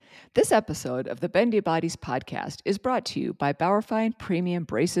This episode of the Bendy Bodies podcast is brought to you by Bauerfeind Premium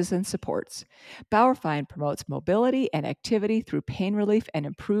Braces and Supports. Bauerfeind promotes mobility and activity through pain relief and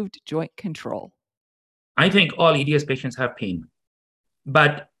improved joint control. I think all EDS patients have pain,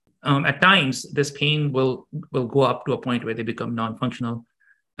 but at times this pain will go up to a point where they become non-functional,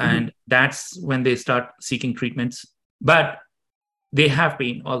 and that's when they start seeking treatments. But they have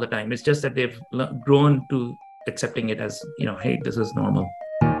pain all the time. It's just that they've grown to accepting it as, hey, this is normal.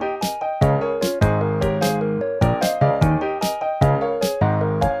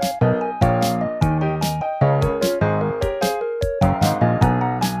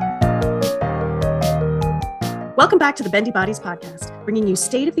 Welcome back to the Bendy Bodies podcast, bringing you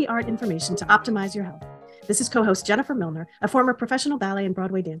state-of-the-art information to optimize your health. This is co-host Jennifer Milner, a former professional ballet and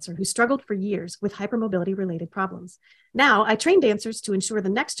Broadway dancer who struggled for years with hypermobility-related problems. Now, I train dancers to ensure the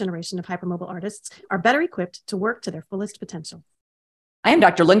next generation of hypermobile artists are better equipped to work to their fullest potential. I am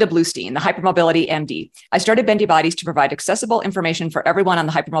Dr. Linda Bluestein, the Hypermobility MD. I started Bendy Bodies to provide accessible information for everyone on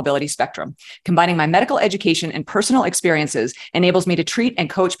the hypermobility spectrum. Combining my medical education and personal experiences enables me to treat and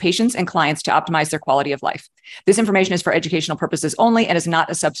coach patients and clients to optimize their quality of life. This information is for educational purposes only and is not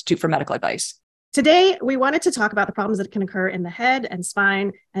a substitute for medical advice. Today, we wanted to talk about the problems that can occur in the head and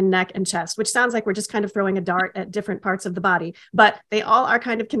spine and neck and chest, which sounds like we're just kind of throwing a dart at different parts of the body, but they all are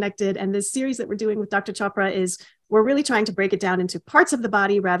kind of connected. And this series that we're doing with Dr. Chopra is we're really trying to break it down into parts of the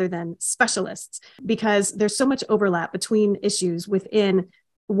body rather than specialists, because there's so much overlap between issues within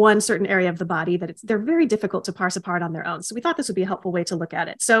one certain area of the body that they're very difficult to parse apart on their own. So we thought this would be a helpful way to look at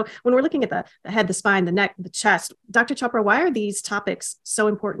it. So when we're looking at the head, the spine, the neck, the chest, Dr. Chopra, why are these topics so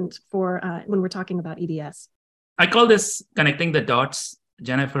important for when we're talking about EDS? I call this connecting the dots,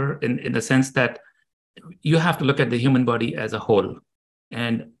 Jennifer, in the sense that you have to look at the human body as a whole.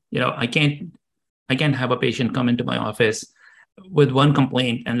 And, I can't have a patient come into my office with one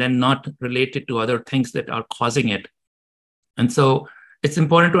complaint and then not relate it to other things that are causing it. And so it's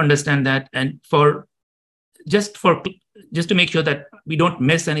important to understand that, and just to make sure that we don't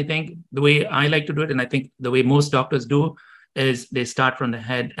miss anything, the way I like to do it, and I think the way most doctors do, is they start from the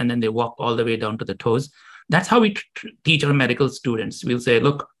head and then they walk all the way down to the toes. That's how we teach our medical students. We'll say,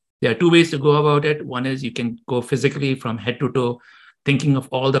 look, there are two ways to go about it. One is you can go physically from head to toe, thinking of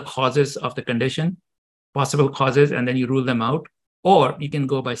all the causes of the condition, possible causes, and then you rule them out, or you can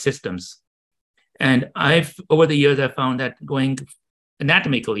go by systems. And over the years, I've found that going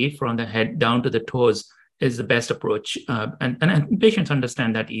anatomically from the head down to the toes is the best approach. And patients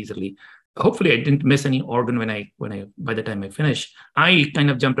understand that easily. Hopefully I didn't miss any organ by the time I finish. I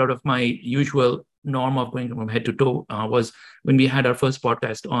kind of jumped out of my usual norm of going from head to toe was when we had our first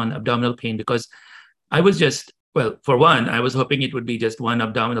podcast on abdominal pain, because I was for one, I was hoping it would be just one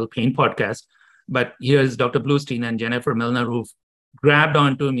abdominal pain podcast, but here's Dr. Bluestein and Jennifer Milner who've grabbed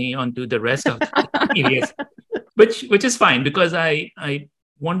onto the rest of the areas. Which is fine, because I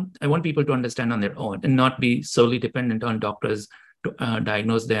want people to understand on their own and not be solely dependent on doctors to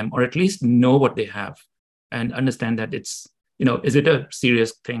diagnose them, or at least know what they have and understand that it's, is it a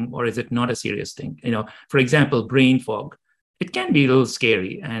serious thing or is it not a serious thing? For example, brain fog, it can be a little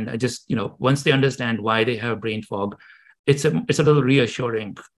scary. And I just, once they understand why they have brain fog, it's a little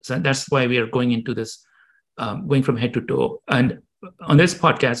reassuring. So that's why we are going into this, going from head to toe. And on this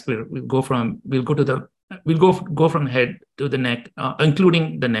podcast, we'll go from head to the neck,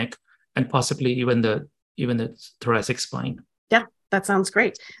 including the neck, and possibly even the thoracic spine. Yeah, that sounds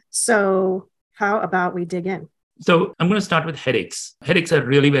great. So how about we dig in? So I'm going to start with headaches. Headaches are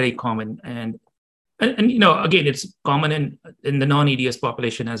really very common, and again, it's common in the non-EDS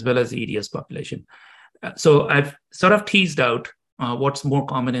population as well as the EDS population. So I've sort of teased out what's more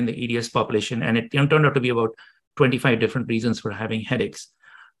common in the EDS population, and it turned out to be about 25 different reasons for having headaches.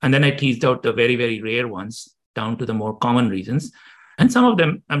 And then I teased out the very, very rare ones down to the more common reasons. And some of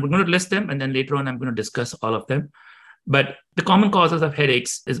them, I'm going to list them, and then later on, I'm going to discuss all of them. But the common causes of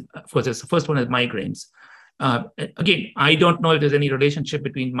headaches is, of course, the first one is migraines. Again, I don't know if there's any relationship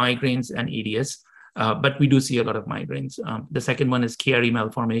between migraines and EDS, but we do see a lot of migraines. The second one is KRE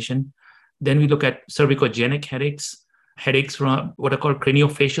malformation. Then we look at cervicogenic headaches from what are called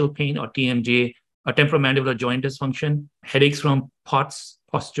craniofacial pain, or TMJ, or temporomandibular joint dysfunction, headaches from POTS,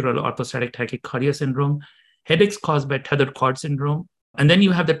 postural orthostatic tachycardia syndrome, headaches caused by tethered cord syndrome. And then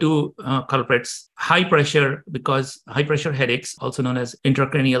you have the two culprits, high pressure headaches, also known as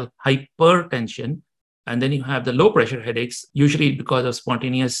intracranial hypertension. And then you have the low pressure headaches, usually because of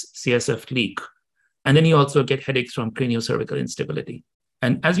spontaneous CSF leak. And then you also get headaches from craniocervical instability.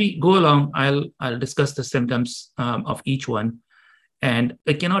 And as we go along, I'll discuss the symptoms of each one. And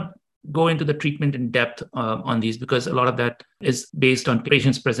I cannot go into the treatment in depth on these because a lot of that is based on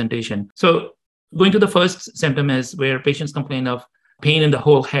patient's presentation. So going to the first symptom is where patients complain of pain in the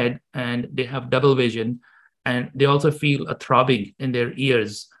whole head and they have double vision, and they also feel a throbbing in their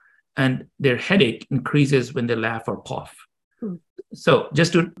ears, and their headache increases when they laugh or cough. So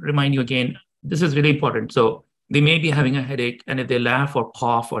just to remind you again, this is really important. So they may be having a headache, and if they laugh or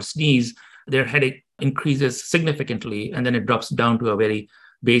cough or sneeze, their headache increases significantly, and then it drops down to a very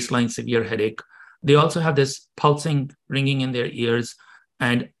baseline severe headache. They also have this pulsing, ringing in their ears,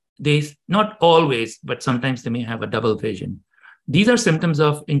 and they, not always, but sometimes they may have a double vision. These are symptoms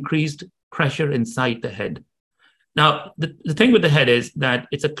of increased pressure inside the head. Now, the thing with the head is that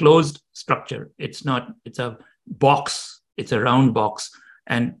it's a closed structure. It's a box, it's a round box,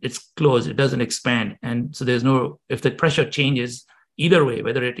 and it's closed, it doesn't expand. And so if the pressure changes either way,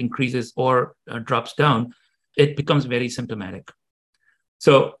 whether it increases or drops down, it becomes very symptomatic.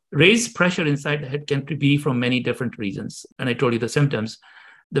 So raised pressure inside the head can be from many different reasons. And I told you the symptoms,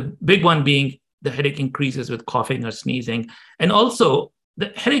 the big one being the headache increases with coughing or sneezing. And also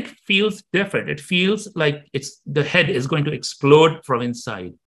the headache feels different. It feels like the head is going to explode from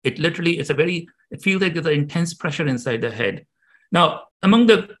inside. It feels like there's an intense pressure inside the head. Now, among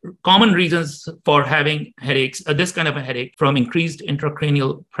the common reasons for having headaches, this kind of a headache from increased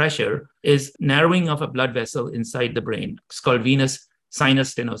intracranial pressure is narrowing of a blood vessel inside the brain. It's called venous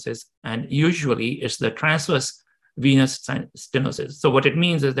sinus stenosis, and usually it's the transverse venous stenosis. So what it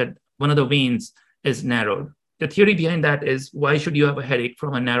means is that one of the veins is narrowed. The theory behind that is, why should you have a headache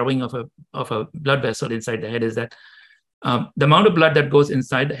from a narrowing of a blood vessel inside the head, is that the amount of blood that goes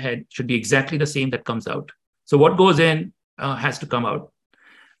inside the head should be exactly the same that comes out. So what goes in has to come out.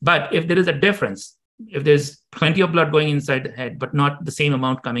 But if there is a difference, if there's plenty of blood going inside the head, but not the same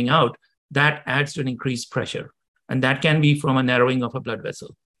amount coming out, that adds to an increased pressure. And that can be from a narrowing of a blood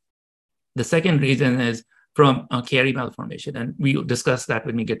vessel. The second reason is from Chiari malformation. And we'll discuss that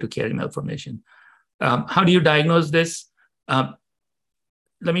when we get to Chiari malformation. How do you diagnose this? Let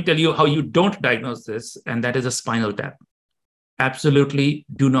me tell you how you don't diagnose this, and that is a spinal tap. Absolutely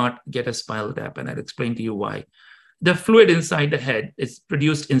do not get a spinal tap, and I'll explain to you why. The fluid inside the head is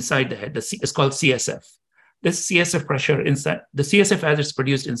produced inside the head. It's called CSF. This CSF pressure inside, the CSF as it's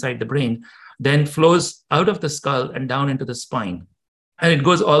produced inside the brain, then flows out of the skull and down into the spine. And it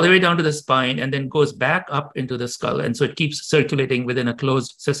goes all the way down to the spine and then goes back up into the skull. And so it keeps circulating within a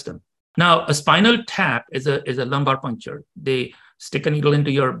closed system. Now, a spinal tap is a lumbar puncture. They stick a needle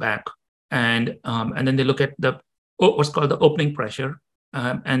into your back, and then they look at what's called the opening pressure.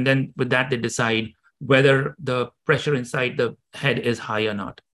 And then with that, they decide whether the pressure inside the head is high or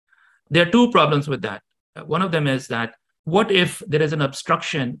not. There are two problems with that. One of them is that, what if there is an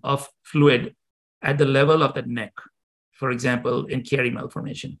obstruction of fluid at the level of the neck? For example, in Chiari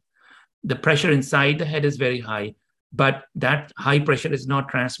malformation, the pressure inside the head is very high, but that high pressure is not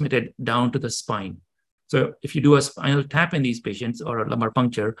transmitted down to the spine. So if you do a spinal tap in these patients or a lumbar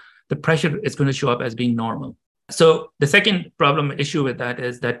puncture, the pressure is going to show up as being normal. So the second issue with that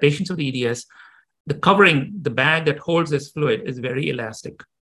is that patients with EDS, the covering, the bag that holds this fluid is very elastic.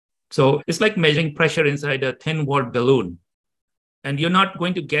 So it's like measuring pressure inside a thin-walled balloon. And you're not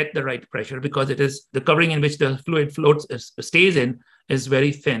going to get the right pressure because it is the covering in which the fluid stays in is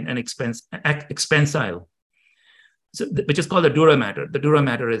very thin and expansile, so, which is called the dura mater. The dura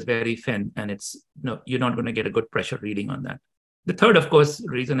mater is very thin, and you're not going to get a good pressure reading on that. The third, of course,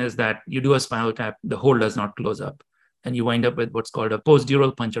 reason is that you do a spinal tap, the hole does not close up, and you wind up with what's called a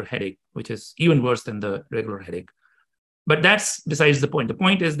postdural puncture headache, which is even worse than the regular headache. But that's besides the point. The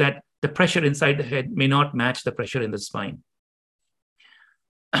point is that the pressure inside the head may not match the pressure in the spine.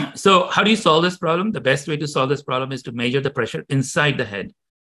 So how do you solve this problem? The best way to solve this problem is to measure the pressure inside the head.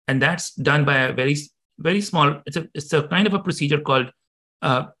 And that's done by a very, very small, it's a kind of a procedure called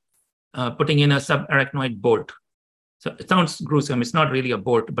putting in a subarachnoid bolt. So it sounds gruesome. It's not really a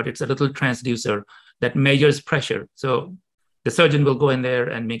bolt, but it's a little transducer that measures pressure. So the surgeon will go in there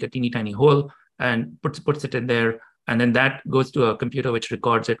and make a teeny tiny hole and puts it in there. And then that goes to a computer which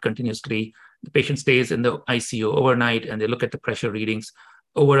records it continuously. The patient stays in the ICU overnight, and they look at the pressure readings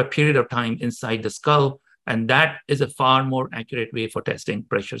over a period of time inside the skull. And that is a far more accurate way for testing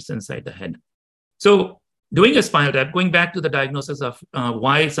pressures inside the head. So doing a spinal tap, going back to the diagnosis of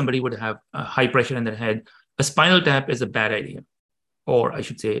why somebody would have high pressure in their head, a spinal tap is a bad idea, or I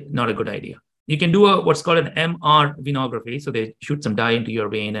should say not a good idea. You can do what's called an MR venography. So they shoot some dye into your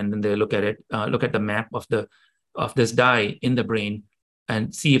vein, and then they look at it, look at the map of this dye in the brain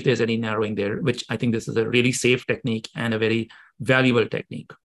and see if there's any narrowing there, which I think this is a really safe technique and a very valuable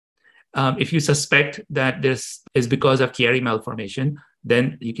technique. If you suspect that this is because of Chiari malformation,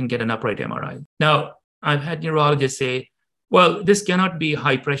 then you can get an upright MRI. Now, I've had neurologists say, well, this cannot be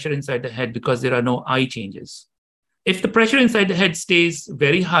high pressure inside the head because there are no eye changes. If the pressure inside the head stays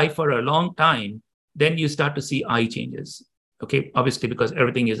very high for a long time, then you start to see eye changes. Okay, obviously, because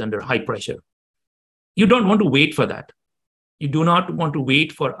everything is under high pressure. You don't want to wait for that. You do not want to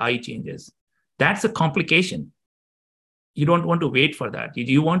wait for eye changes. That's a complication. You don't want to wait for that.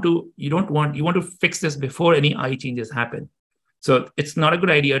 You want to fix this before any eye changes happen. So it's not a good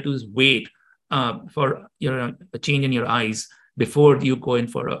idea to wait for a change in your eyes before you go in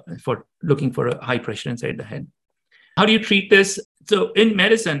for looking for a high pressure inside the head. How do you treat this? So in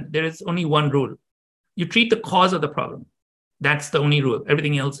medicine, there is only one rule. You treat the cause of the problem. That's the only rule.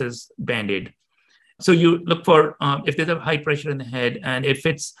 Everything else is Band-Aid. So you look for if there's a high pressure in the head, and if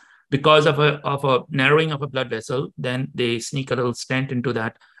it's because of a narrowing of a blood vessel, then they sneak a little stent into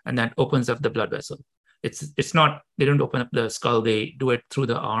that, and that opens up the blood vessel. It's not, they don't open up the skull, they do it through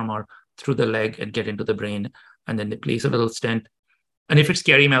the arm or through the leg and get into the brain, and then they place a little stent. And if it's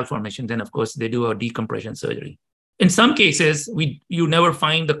Chiari malformation, then of course they do a decompression surgery. In some cases, you never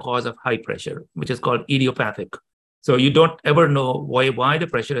find the cause of high pressure, which is called idiopathic. So you don't ever know why the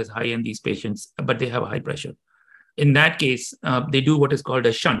pressure is high in these patients, but they have a high pressure. In that case, they do what is called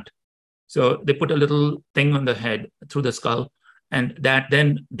a shunt. So they put a little thing on the head through the skull, and that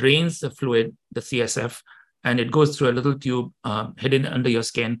then drains the fluid, the CSF, and it goes through a little tube hidden under your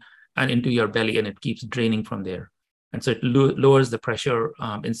skin and into your belly, and it keeps draining from there. And so it lowers the pressure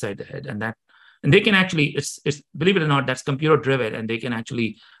inside the head. And they can actually, it's believe it or not, that's computer driven, and they can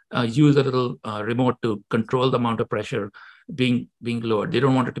actually use a little remote to control the amount of pressure being lowered. They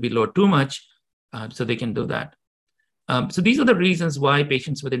don't want it to be lowered too much, so they can do that. So these are the reasons why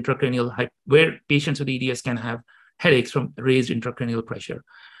patients with patients with EDS can have headaches from raised intracranial pressure.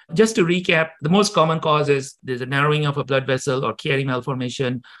 Just to recap, the most common cause is there's a narrowing of a blood vessel or Chiari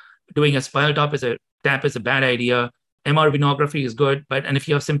malformation. Doing a spinal tap is a bad idea. MR venography is good, and if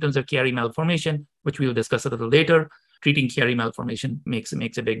you have symptoms of Chiari malformation, which we will discuss a little later, treating Chiari malformation makes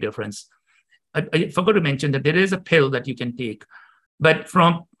a big difference. I forgot to mention that there is a pill that you can take, but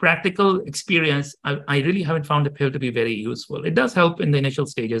from practical experience, I really haven't found the pill to be very useful. It does help in the initial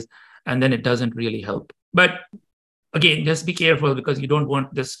stages, and then it doesn't really help. But again, just be careful because you don't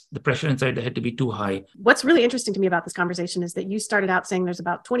want the pressure inside the head to be too high. What's really interesting to me about this conversation is that you started out saying there's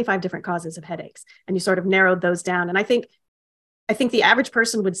about 25 different causes of headaches, and you sort of narrowed those down. And I think the average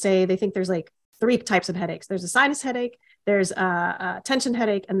person would say they think there's like 3 types of headaches. There's a sinus headache, there's a tension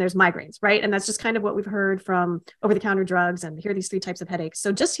headache, and there's migraines, right? And that's just kind of what we've heard from over-the-counter drugs, and here are these 3 types of headaches.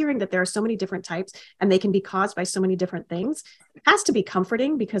 So just hearing that there are so many different types and they can be caused by so many different things has to be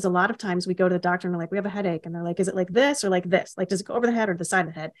comforting, because a lot of times we go to the doctor and we're like, we have a headache. And they're like, is it like this or like this? Like, does it go over the head or the side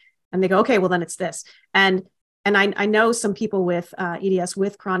of the head? And they go, okay, well, then it's this. And I know some people with EDS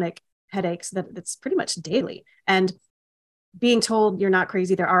with chronic headaches that it's pretty much daily. And being told you're not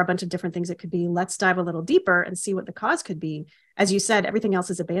crazy, there are a bunch of different things it could be. Let's dive a little deeper and see what the cause could be. As you said, everything else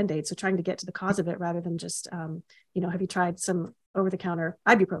is a Band-Aid. So trying to get to the cause of it rather than just, have you tried some over-the-counter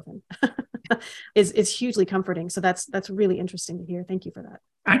ibuprofen is hugely comforting. So that's really interesting to hear. Thank you for that.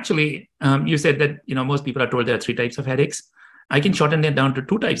 Actually, you said that, most people are told there are 3 types of headaches. I can shorten it down to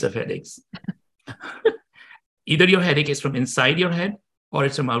 2 types of headaches. Either your headache is from inside your head or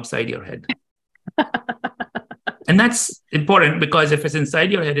it's from outside your head. And that's important because if it's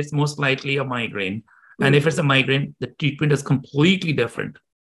inside your head, it's most likely a migraine. Mm-hmm. And if it's a migraine, the treatment is completely different.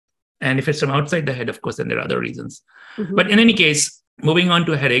 And if it's from outside the head, of course, then there are other reasons. Mm-hmm. But in any case, moving on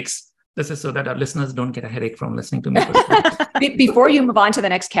to headaches, this is so that our listeners don't get a headache from listening to me. Before you move on to the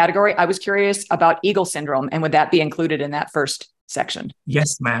next category, I was curious about Eagle syndrome, and would that be included in that first section?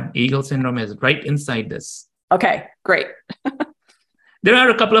 Yes, ma'am. Eagle syndrome is right inside this. Okay, great. There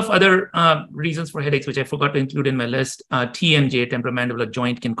are a couple of other reasons for headaches, which I forgot to include in my list. TMJ, temporomandibular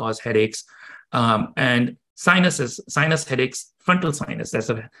joint, can cause headaches. And sinus headaches, frontal sinus,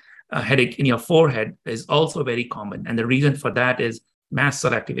 that's a headache in your forehead, is also very common. And the reason for that is mast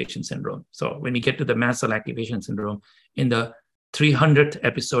cell activation syndrome. So when we get to the mast cell activation syndrome in the 300th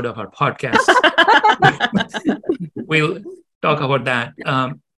episode of our podcast, we'll talk about that.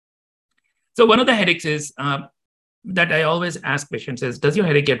 So one of the headaches is that I always ask patients is, does your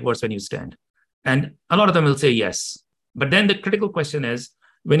headache get worse when you stand? And a lot of them will say yes. But then the critical question is,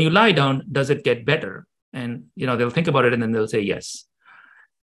 when you lie down, does it get better? And they'll think about it and then they'll say yes.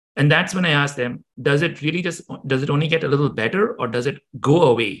 And that's when I ask them, does it only get a little better or does it go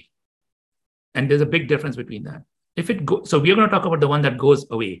away? And there's a big difference between that. So we're going to talk about the one that goes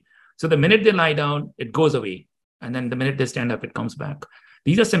away. So the minute they lie down, it goes away. And then the minute they stand up, it comes back.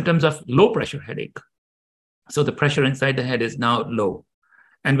 These are symptoms of low pressure headache. So the pressure inside the head is now low.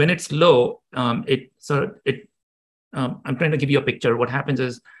 And when it's low, I'm trying to give you a picture. What happens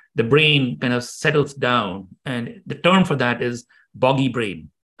is the brain kind of settles down, and the term for that is boggy brain.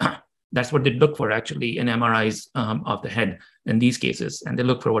 That's what they look for actually in MRIs of the head in these cases. And they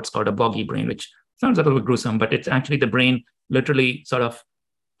look for what's called a boggy brain, which sounds a little gruesome, but it's actually the brain literally sort of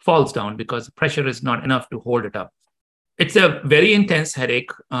falls down because the pressure is not enough to hold it up. It's a very intense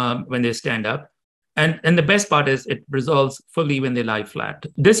headache when they stand up. And the best part is it resolves fully when they lie flat.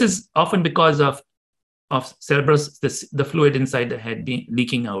 This is often because of cerebrus, the fluid inside the head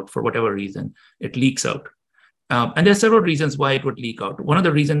leaking out for whatever reason. It leaks out. And there are several reasons why it would leak out. One of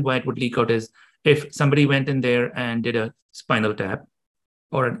the reasons why it would leak out is if somebody went in there and did a spinal tap,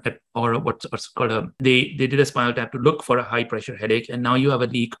 or what's called they did a spinal tap to look for a high pressure headache, and now you have a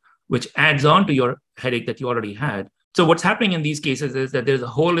leak which adds on to your headache that you already had. So what's happening in these cases is that there's a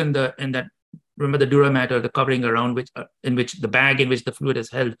hole in that. Remember the dura mater, the covering around in which the bag in which the fluid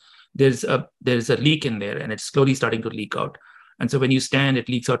is held. There's a leak in there, and it's slowly starting to leak out. And so when you stand, it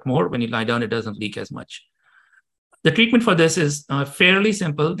leaks out more. When you lie down, it doesn't leak as much. The treatment for this is fairly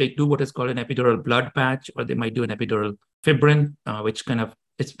simple. They do what is called an epidural blood patch, or they might do an epidural fibrin, which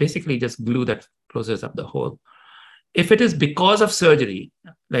it's basically just glue that closes up the hole. If it is because of surgery,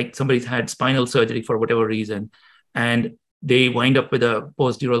 like somebody's had spinal surgery for whatever reason, and they wind up with a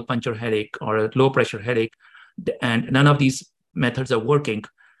post-dural puncture headache or a low pressure headache, and none of these methods are working,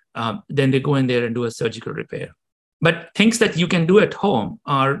 then they go in there and do a surgical repair. But things that you can do at home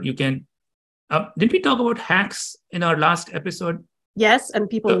are you can, didn't we talk about hacks in our last episode? Yes, and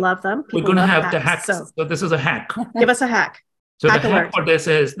people love them. We're going to have the hacks. So this is a hack. Give us a hack. So the hack for this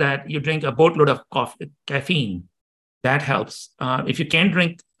is that you drink a boatload of caffeine. That helps. If you can't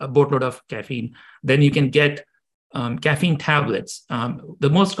drink a boatload of caffeine, then you can get caffeine tablets. The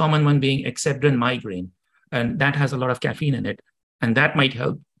most common one being Excedrin migraine, and that has a lot of caffeine in it, and that might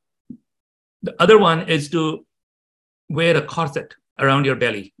help. The other one is to wear a corset around your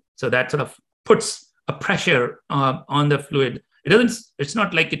belly. So that sort of puts a pressure on the fluid. It's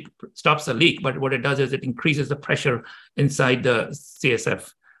not like it stops a leak, but what it does is it increases the pressure inside the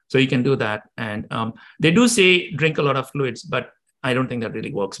CSF. So you can do that. And they do say drink a lot of fluids, but I don't think that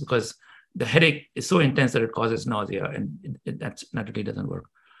really works because the headache is so intense that it causes nausea, and that really doesn't work.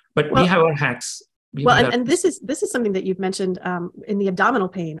 But we have our hacks. And this is something that you've mentioned in the abdominal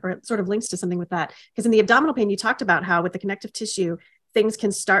pain, or it sort of links to something with that. Because in the abdominal pain, you talked about how with the connective tissue, things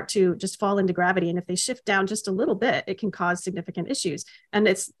can start to just fall into gravity. And if they shift down just a little bit, it can cause significant issues. And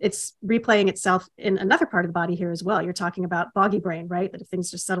it's replaying itself in another part of the body here as well. You're talking about boggy brain, right? That if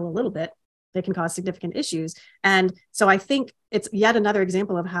things just settle a little bit, they can cause significant issues. And so I think it's yet another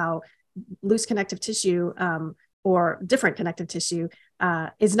example of how loose connective tissue or different connective tissue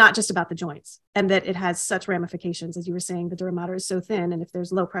is not just about the joints, and that it has such ramifications. As you were saying, the dura mater is so thin, and if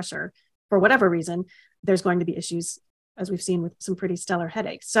there's low pressure for whatever reason, there's going to be issues, as we've seen with some pretty stellar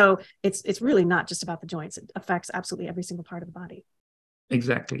headaches. So it's really not just about the joints. It affects absolutely every single part of the body.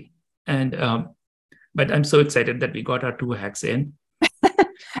 Exactly. And but I'm so excited that we got our 2 hacks in.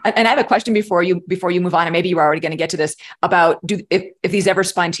 And I have a question before you move on, and maybe you were already going to get to this, about if these ever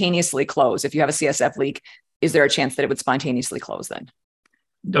spontaneously close. If you have a CSF leak, is there a chance that it would spontaneously close then?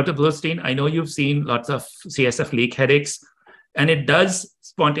 Dr. Bluestein, I know you've seen lots of CSF leak headaches, and it does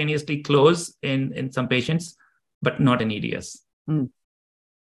spontaneously close in some patients, but not in EDS.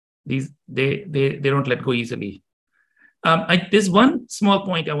 They don't let go easily. There's one small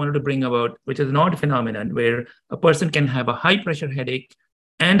point I wanted to bring about, which is an odd phenomenon where a person can have a high pressure headache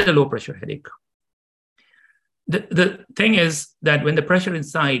and a low pressure headache. The thing is that when the pressure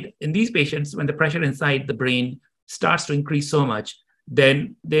inside, in these patients, when the pressure inside the brain starts to increase so much,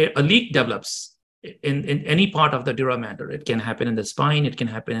 then a leak develops in any part of the dura mater. It can happen in the spine, it can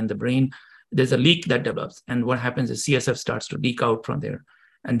happen in the brain. There's a leak that develops. And what happens is CSF starts to leak out from there,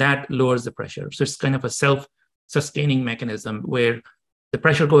 and that lowers the pressure. So it's kind of a self-sustaining mechanism where the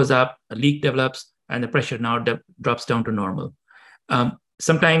pressure goes up, a leak develops, and the pressure now drops down to normal.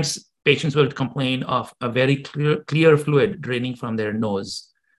 Sometimes patients will complain of a very clear fluid draining from their nose.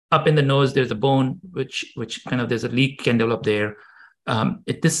 Up in the nose, there's a bone, which kind of there's a leak can develop there.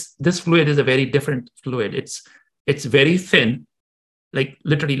 This fluid is a very different fluid. It's very thin, like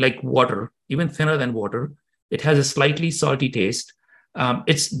literally like water, even thinner than water. It has a slightly salty taste.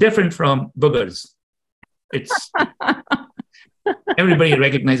 It's different from boogers. Everybody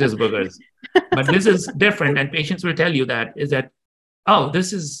recognizes boogers, but this is different, and patients will tell you that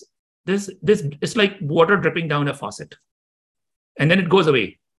this it's like water dripping down a faucet, and then it goes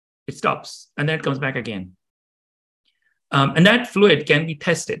away, it stops, and then it comes back again. And that fluid can be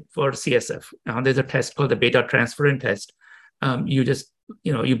tested for CSF. There's a test called the beta transferrin test. You just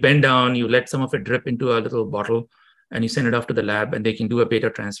you bend down, you let some of it drip into a little bottle, and you send it off to the lab, and they can do a beta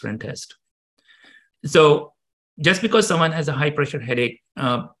transferrin test. So just because someone has a high pressure headache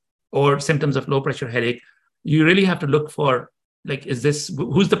or symptoms of low pressure headache, you really have to look for, like,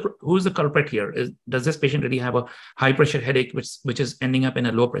 who's the culprit here? Does this patient really have a high pressure headache, which is ending up in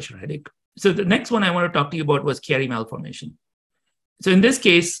a low pressure headache? So the next one I want to talk to you about was Chiari malformation. So in this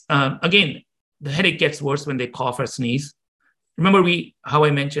case, again, the headache gets worse when they cough or sneeze. Remember how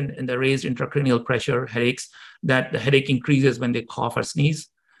I mentioned in the raised intracranial pressure headaches that the headache increases when they cough or sneeze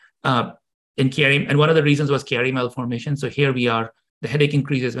in Chiari, and one of the reasons was Chiari malformation. So here we are, the headache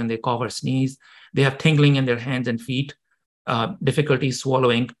increases when they cough or sneeze. They have tingling in their hands and feet, difficulty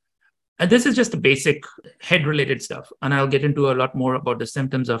swallowing. And this is just the basic head-related stuff. And I'll get into a lot more about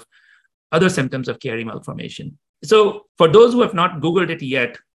the other symptoms of Chiari malformation. So for those who have not Googled it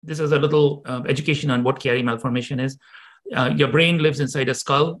yet, this is a little education on what Chiari malformation is. Your brain lives inside a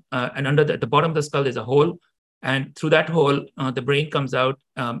skull, and under the bottom of the skull is a hole. And through that hole, the brain comes out,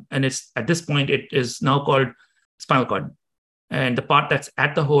 and at this point, it is now called spinal cord. And the part that's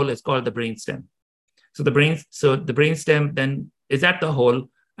at the hole is called the brainstem. So the brainstem then is at the hole,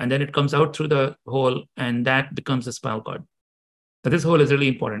 and then it comes out through the hole, and that becomes the spinal cord. But this hole is really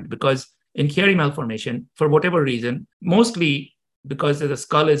important because in Chiari malformation, for whatever reason, mostly because the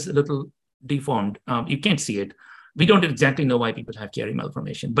skull is a little deformed, you can't see it. We don't exactly know why people have Chiari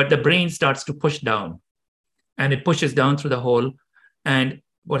malformation, but the brain starts to push down, and it pushes down through the hole. And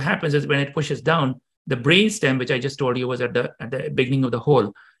what happens is when it pushes down, the brainstem, which I just told you was at the beginning of the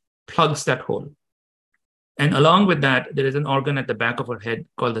hole, plugs that hole. And along with that, there is an organ at the back of our head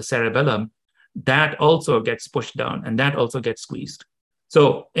called the cerebellum that also gets pushed down, and that also gets squeezed.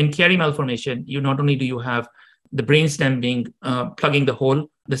 So in Chiari malformation, not only do you have the brainstem plugging the hole,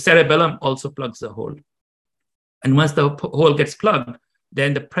 the cerebellum also plugs the hole. And once the hole gets plugged,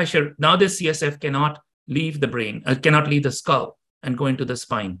 then the pressure, now this CSF cannot leave the brain, cannot leave the skull and go into the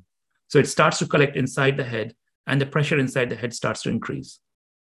spine. So it starts to collect inside the head, and the pressure inside the head starts to increase.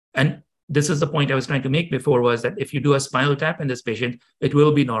 And this is the point I was trying to make before, was that if you do a spinal tap in this patient, it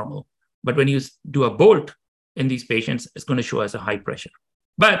will be normal. But when you do a bolt in these patients, it's going to show as a high pressure.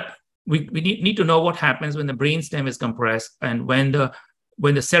 But we need to know what happens when the brainstem is compressed and when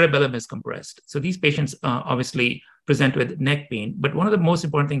the cerebellum is compressed. So these patients obviously present with neck pain, but one of the most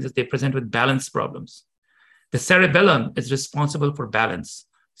important things is they present with balance problems. The cerebellum is responsible for balance.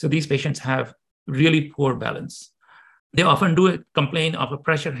 So these patients have really poor balance. They often complain of a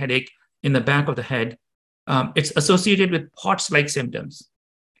pressure headache in the back of the head. It's associated with POTS-like symptoms.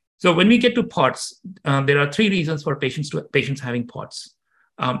 So when we get to POTS, there are three reasons for patients having POTS.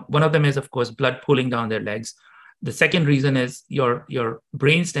 One of them is, of course, blood pooling down their legs. The second reason is your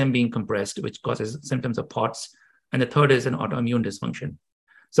brainstem being compressed, which causes symptoms of POTS. And the third is an autoimmune dysfunction.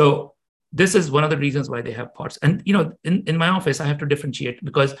 So this is one of the reasons why they have POTS. And in my office, I have to differentiate,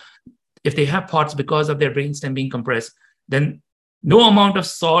 because if they have POTS because of their brainstem being compressed, then no amount of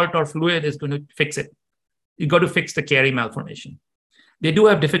salt or fluid is going to fix it. You got to fix the Chiari malformation. They do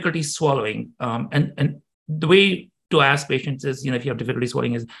have difficulty swallowing. And the way to ask patients is, if you have difficulty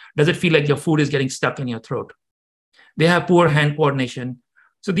swallowing, is, does it feel like your food is getting stuck in your throat? They have poor hand coordination.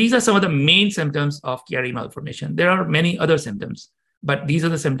 So these are some of the main symptoms of Chiari malformation. There are many other symptoms, but these are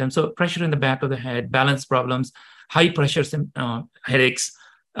the symptoms. So pressure in the back of the head, balance problems, high pressure headaches,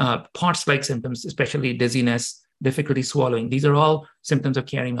 POTS-like symptoms, especially dizziness, difficulty swallowing. These are all symptoms of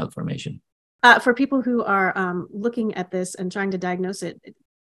Chiari malformation. For people who are looking at this and trying to diagnose it,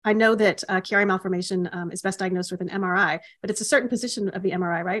 I know that Chiari malformation is best diagnosed with an MRI, but it's a certain position of the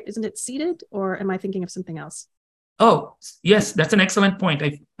MRI, right? Isn't it seated, or am I thinking of something else? Oh, yes, that's an excellent point.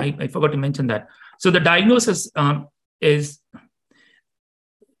 I forgot to mention that. So the diagnosis is,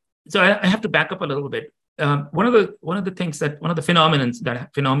 so I have to back up a little bit. One of the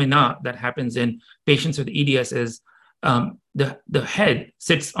phenomena that happens in patients with EDS is the head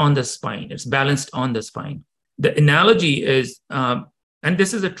sits on the spine. It's balanced on the spine. The analogy is, and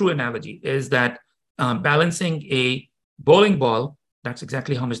this is a true analogy, is that balancing a bowling ball, that's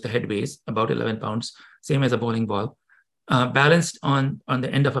exactly how much the head weighs, about 11 pounds, same as a bowling ball, balanced on the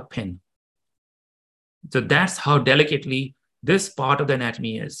end of a pin. So that's how delicately this part of the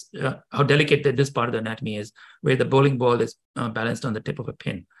anatomy is, where the bowling ball is balanced on the tip of a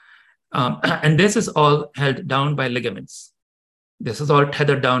pin. And this is all held down by ligaments. This is all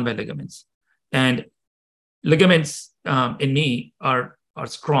tethered down by ligaments. And ligaments in me are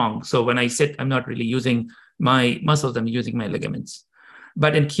strong. So when I sit, I'm not really using my muscles, I'm using my ligaments.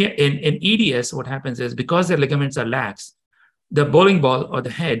 But in EDS, what happens is, because their ligaments are lax, the bowling ball or the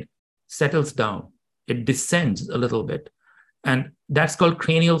head settles down. It descends a little bit. And that's called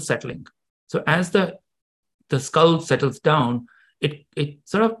cranial settling. So as the skull settles down, it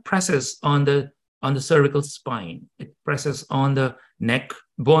sort of presses on the cervical spine. It presses on the neck,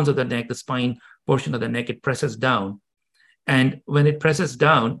 bones of the neck, the spine portion of the neck. It presses down. And when it presses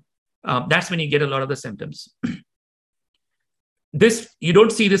down, that's when you get a lot of the symptoms. You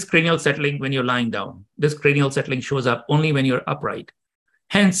don't see this cranial settling when you're lying down. This cranial settling shows up only when you're upright.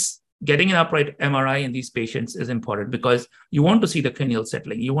 Hence, getting an upright MRI in these patients is important because you want to see the cranial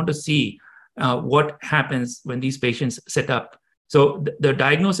settling. You want to see what happens when these patients sit up. So the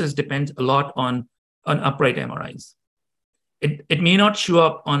diagnosis depends a lot on upright MRIs. It may not show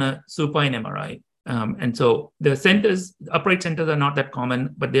up on a supine MRI. And so the upright centers are not that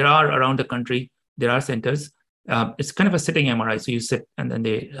common, but there are around the country, there are centers. It's kind of a sitting MRI. So you sit and then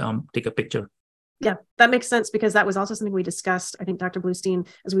they take a picture. Yeah, that makes sense because that was also something we discussed, I think, Dr. Bluestein,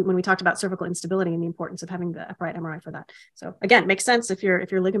 when we talked about cervical instability and the importance of having the upright MRI for that. So again, makes sense if your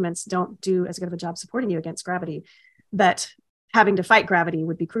ligaments don't do as good of a job supporting you against gravity, that having to fight gravity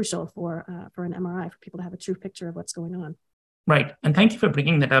would be crucial for an MRI, for people to have a true picture of what's going on. Right. And thank you for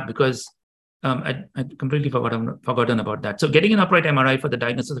bringing that up because I completely forgotten about that. So getting an upright MRI for the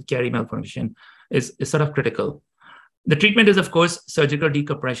diagnosis of Chiari malformation is sort of critical. The treatment is, of course, surgical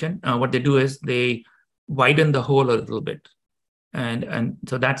decompression. What they do is they widen the hole a little bit. And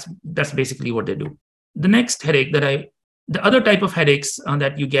so that's basically what they do. The next headache the other type of headaches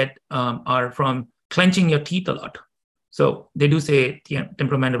that you get are from clenching your teeth a lot. So they do say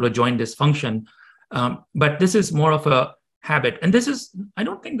temporomandibular joint dysfunction, but this is more of a habit. And I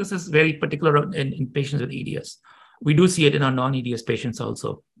don't think this is very particular in patients with EDS. We do see it in our non-EDS patients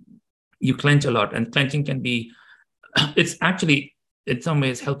also. You clench a lot, and clenching can be, it's actually in some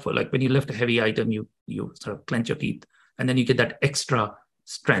ways helpful. Like when you lift a heavy item, you sort of clench your teeth, and then you get that extra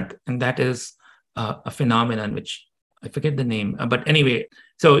strength. And that is a phenomenon which I forget the name, but anyway,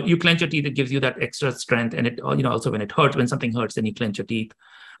 so you clench your teeth, it gives you that extra strength. And it, also when it hurts, when something hurts, then you clench your teeth.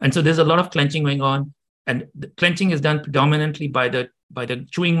 And so there's a lot of clenching going on. And the clenching is done predominantly by the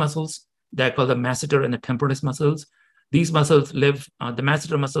chewing muscles. They're called the masseter and the temporalis muscles. These muscles live, the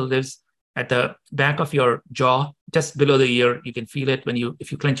masseter muscle lives at the back of your jaw, just below the ear. You can feel it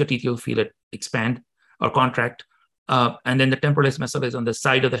if you clench your teeth, you'll feel it expand or contract. And then the temporalis muscle is on the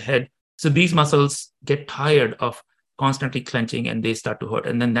side of the head. So these muscles get tired of constantly clenching and they start to hurt.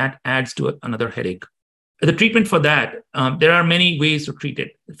 And then that adds to another headache. The treatment for that, there are many ways to treat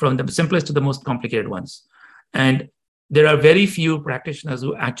it, from the simplest to the most complicated ones. And there are very few practitioners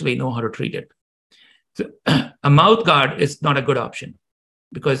who actually know how to treat it. So a mouth guard is not a good option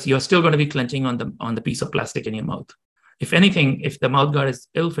because you're still going to be clenching on the piece of plastic in your mouth. If anything, if the mouth guard is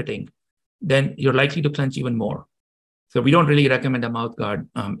ill-fitting, then you're likely to clench even more. So we don't really recommend a mouth guard.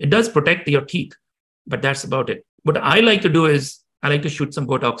 It does protect your teeth, but that's about it. What I like to do is I like to shoot some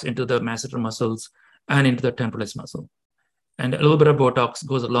Botox into the masseter muscles and into the temporalis muscle. And a little bit of Botox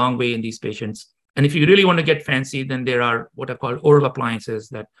goes a long way in these patients. And if you really want to get fancy, then there are what are called oral appliances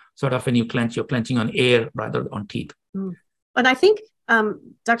that sort of when you clench, you're clenching on air rather on teeth. And I think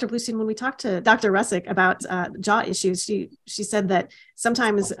Dr. Bluestein, when we talked to Dr. Russick about jaw issues, she said that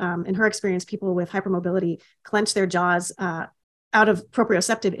sometimes in her experience, people with hypermobility clench their jaws out of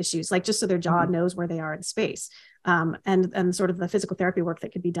proprioceptive issues, like just so their jaw knows where they are in space. And sort of the physical therapy work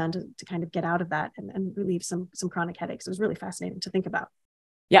that could be done to kind of get out of that and relieve some chronic headaches. It was really fascinating to think about.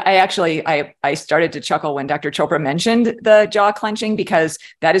 Yeah, I started to chuckle when Dr. Chopra mentioned the jaw clenching because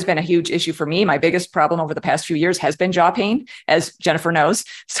that has been a huge issue for me. My biggest problem over the past few years has been jaw pain, as Jennifer knows.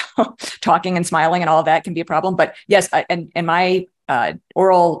 So talking and smiling and all of that can be a problem. But yes, and my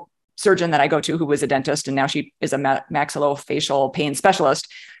oral surgeon that I go to, who was a dentist and now she is a maxillofacial pain specialist,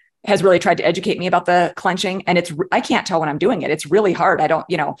 has really tried to educate me about the clenching. And I can't tell when I'm doing it. It's really hard. I don't,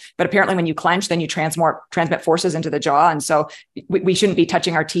 but apparently when you clench, then you transmit forces into the jaw. And so we shouldn't be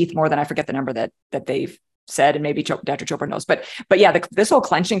touching our teeth more than, I forget the number that they've said. And maybe Dr. Chopra knows, but yeah, this whole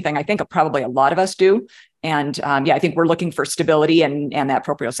clenching thing, I think probably a lot of us do. And I think we're looking for stability and that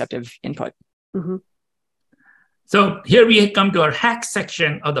proprioceptive input. Mm-hmm. So here we come to our hack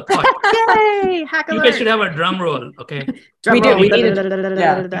section of the podcast. Yay! Hack alert. You guys should have a drum roll, okay? Drum roll. We need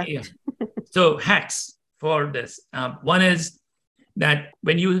it. Yeah. So hacks for this. One is that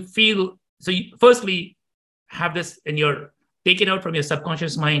when you feel, firstly have this take it out from your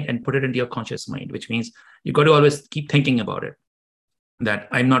subconscious mind and put it into your conscious mind, which means you got to always keep thinking about it, that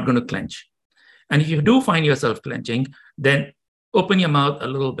I'm not going to clench. And if you do find yourself clenching, then open your mouth a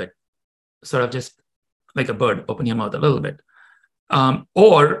little bit, sort of just like a bird, open your mouth a little bit.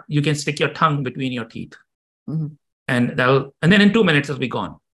 Or you can stick your tongue between your teeth. Mm-hmm. And then in 2 minutes it'll be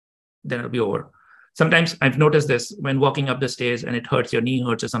gone. Then it'll be over. sometimes I've noticed this when walking up the stairs and it hurts, your knee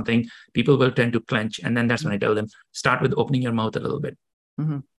hurts or something, people will tend to clench. And then that's when I tell them, start with opening your mouth a little bit.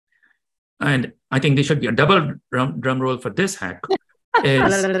 Mm-hmm. And I think there should be a double drum roll for this hack.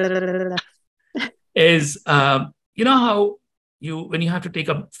 Is you know how when you have to take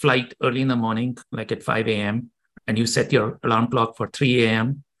a flight early in the morning, like at 5 a.m., and you set your alarm clock for 3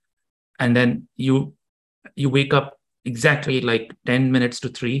 a.m., and then you wake up exactly like 10 minutes to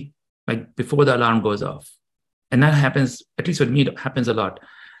 3, like before the alarm goes off. And that happens, at least with me, it happens a lot.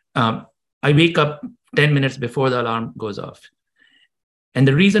 I wake up 10 minutes before the alarm goes off. And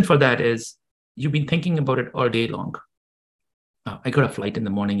the reason for that is you've been thinking about it all day long. I got a flight in the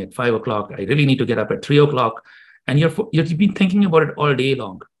morning at 5 o'clock. I really need to get up at 3 o'clock. And you've been thinking about it all day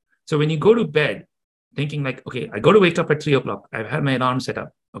long. So when you go to bed, thinking like, okay, I got to wake up at 3 o'clock. I've had my alarm set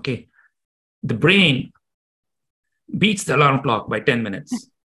up. Okay. The brain beats the alarm clock by 10 minutes.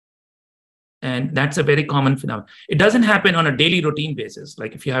 And that's a very common phenomenon. It doesn't happen on a daily routine basis.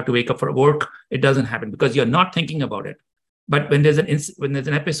 Like if you have to wake up for work, it doesn't happen because you're not thinking about it. But when there's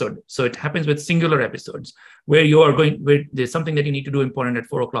an episode, so it happens with singular episodes where there's something that you need to do important at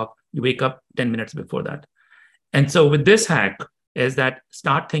 4 o'clock, you wake up 10 minutes before that. And so with this hack is that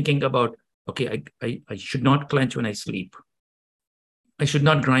start thinking about, okay, I should not clench when I sleep. I should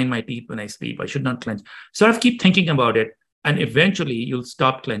not grind my teeth when I sleep. I should not clench. Sort of keep thinking about it, and eventually you'll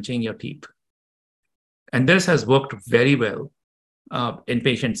stop clenching your teeth. And this has worked very well in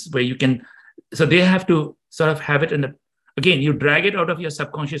patients where so they have to sort of have it again, you drag it out of your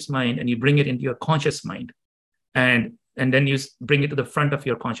subconscious mind and you bring it into your conscious mind. And then you bring it to the front of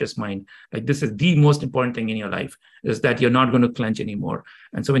your conscious mind. Like this is the most important thing in your life, is that you're not going to clench anymore.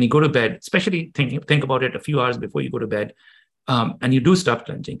 And so when you go to bed, especially think about it a few hours before you go to bed, and you do stop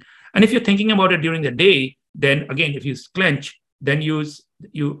clenching. And if you're thinking about it during the day, then again, if you clench, then you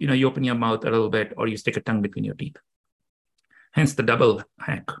open your mouth a little bit, or you stick a tongue between your teeth. Hence the double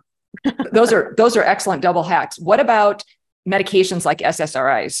hack. Those are excellent double hacks. What about medications like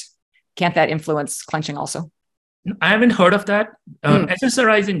SSRIs? Can't that influence clenching also? I haven't heard of that.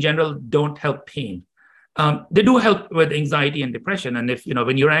 SSRIs in general don't help pain. They do help with anxiety and depression. And if,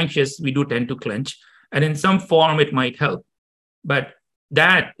 when you're anxious, we do tend to clench. And in some form, it might help. But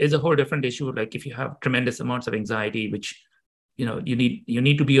that is a whole different issue. Like if you have tremendous amounts of anxiety, which, you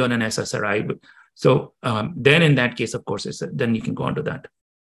need to be on an SSRI. So then in that case, of course, then you can go on to that.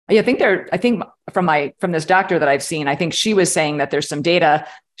 Yeah, I think from this doctor that I've seen, I think she was saying that there's some data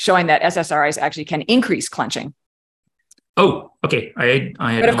showing that SSRIs actually can increase clenching. Oh, okay.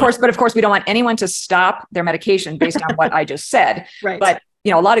 But of course, we don't want anyone to stop their medication based on what I just said. Right. But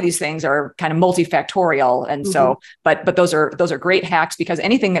a lot of these things are kind of multifactorial, and so, but those are great hacks, because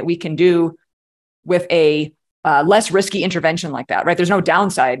anything that we can do with a less risky intervention like that, right? There's no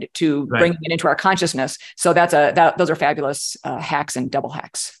downside to bringing it into our consciousness. So those are fabulous hacks and double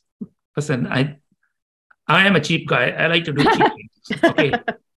hacks. Listen, I am a cheap guy. I like to do cheap things. Okay.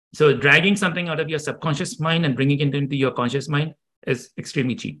 So dragging something out of your subconscious mind and bringing it into your conscious mind is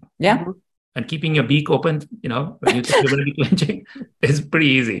extremely cheap. Yeah. And keeping your beak open, when you think you're going to be clenching, is pretty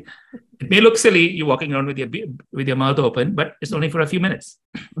easy. It may look silly, you're walking around with your mouth open, but it's only for a few minutes.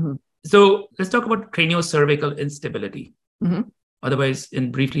 Mm-hmm. So let's talk about craniocervical instability, otherwise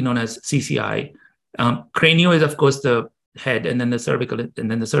briefly known as CCI. Cranio is, of course, the head, and then the cervical is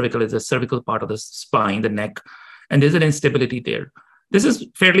the cervical part of the spine, the neck, and there's an instability there. This is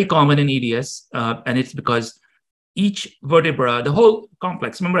fairly common in EDS, and it's because each vertebra, the whole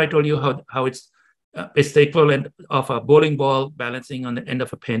complex. Remember, I told you how it's the equivalent of a bowling ball balancing on the end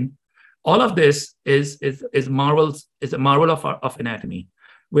of a pin. All of this is a marvel of anatomy,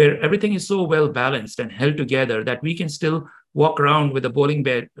 where everything is so well balanced and held together that we can still walk around with a bowling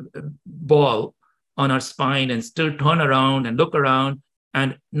ball on our spine and still turn around and look around,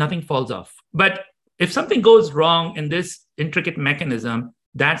 and nothing falls off. But if something goes wrong in this intricate mechanism,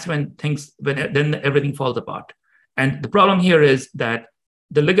 that's when then everything falls apart. And the problem here is that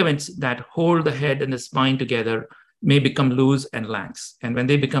the ligaments that hold the head and the spine together may become loose and lax. And when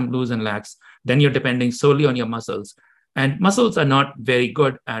they become loose and lax, then you're depending solely on your muscles. And muscles are not very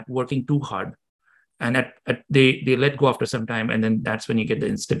good at working too hard. And they let go after some time, and then that's when you get the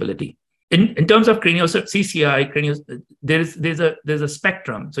instability. In terms of CCI, there's a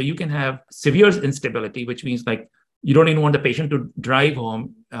spectrum. So you can have severe instability, which means like you don't even want the patient to drive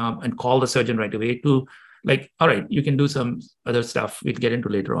home and call the surgeon right away, to like, all right, you can do some other stuff we'll get into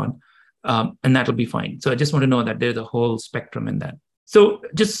later on, and that'll be fine. So I just want to know that there's a whole spectrum in that. So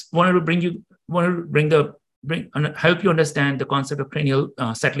just wanted to help you understand the concept of cranial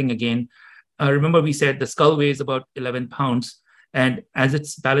settling again. Remember, we said the skull weighs about 11 pounds. And as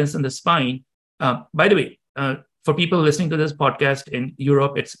it's balanced on the spine, By the way, for people listening to this podcast in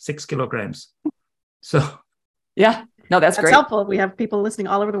Europe, it's 6 kilograms. So yeah, no, that's great. Helpful. We have people listening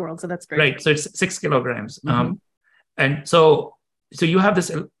all over the world, so that's great. Right. So it's 6 kilograms. And so you have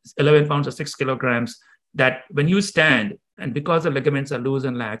this 11 pounds or 6 kilograms that when you stand, and because the ligaments are loose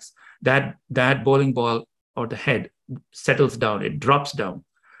and lax, that bowling ball or the head settles down, it drops down.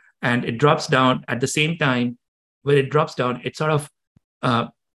 And it drops down at the same time. When it drops down, it sort of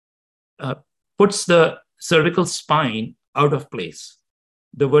puts the cervical spine out of place.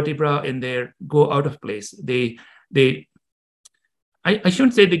 The vertebra in there go out of place. I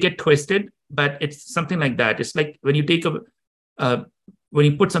shouldn't say they get twisted, but it's something like that. It's like when you take when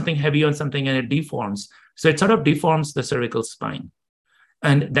you put something heavy on something and it deforms. So it sort of deforms the cervical spine.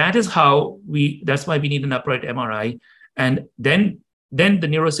 And that is that's why we need an upright MRI. And then the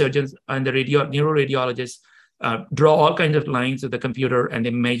neurosurgeons and the neuroradiologists draw all kinds of lines with the computer, and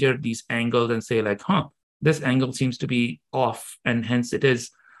they measure these angles and say like, this angle seems to be off. And hence it is,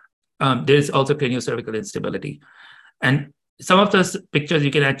 there is also craniocervical instability. And some of those pictures,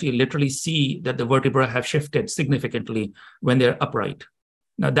 you can actually literally see that the vertebrae have shifted significantly when they're upright.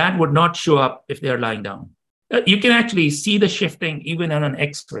 Now, that would not show up if they're lying down. You can actually see the shifting even on an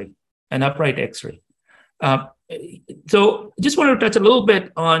X-ray, an upright X-ray. So just want to touch a little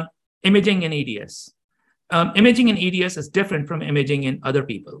bit on imaging in EDS. Imaging in EDS is different from imaging in other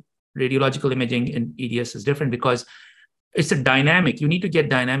people. Radiological imaging in EDS is different because it's a dynamic. You need to get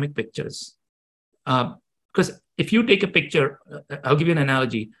dynamic pictures. Because if you take a picture, I'll give you an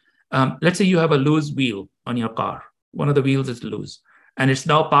analogy. Let's say you have a loose wheel on your car. One of the wheels is loose, and it's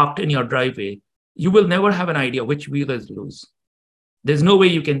now parked in your driveway. You will never have an idea which wheel is loose. There's no way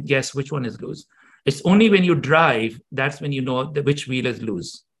you can guess which one is loose. It's only when you drive, that's when you know which wheel is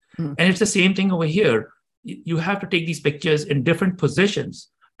loose. And it's the same thing over here. You have to take these pictures in different positions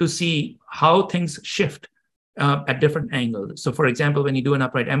to see how things shift at different angles. So for example, when you do an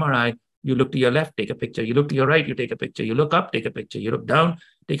upright MRI, you look to your left, take a picture. You look to your right, you take a picture. You look up, take a picture. You look down,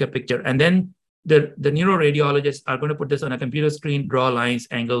 take a picture. And then the neuroradiologists are going to put this on a computer screen, draw lines,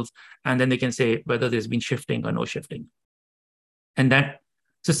 angles, and then they can say whether there's been shifting or no shifting. And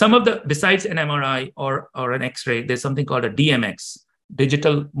so some of besides an MRI or an X-ray, there's something called a DMX,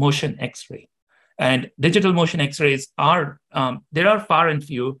 digital motion X-ray. And digital motion X-rays there are far and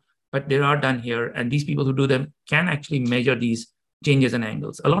few, but they are done here. And these people who do them can actually measure these changes in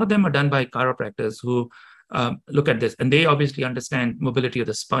angles. A lot of them are done by chiropractors who look at this, and they obviously understand mobility of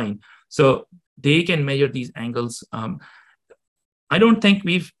the spine. So they can measure these angles. I don't think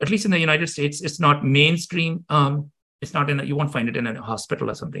at least in the United States, it's not mainstream. It's not you won't find it in a hospital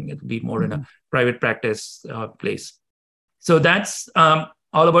or something. It'll be more in a private practice place. So that's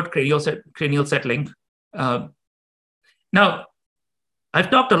all about cranial settling. Now, I've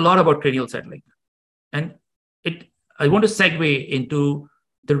talked a lot about cranial settling, and I want to segue into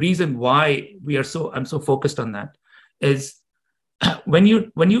the reason why I'm so focused on that is when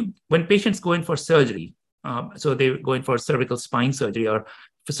patients go in for surgery, so they go in for cervical spine surgery or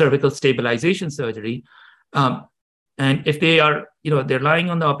for cervical stabilization surgery, and if they are, they're lying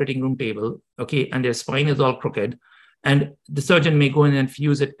on the operating room table, okay, and their spine is all crooked, and the surgeon may go in and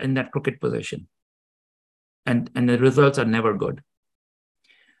fuse it in that crooked position, and the results are never good.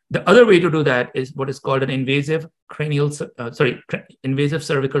 The other way to do that is what is called an invasive invasive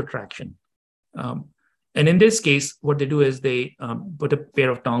cervical traction. And in this case, what they do is they put a pair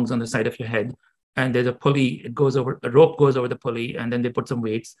of tongs on the side of your head, and there's a pulley. A rope goes over the pulley, and then they put some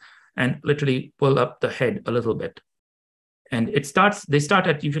weights and literally pull up the head a little bit. And they start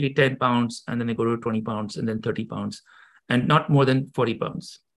at usually 10 pounds, and then they go to 20 pounds, and then 30 pounds, and not more than 40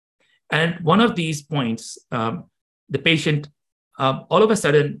 pounds. And one of these points, the patient, all of a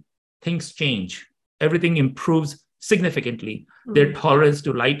sudden, things change. Everything improves significantly. Their tolerance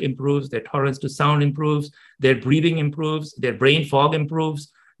to light improves, their tolerance to sound improves, their breathing improves, their brain fog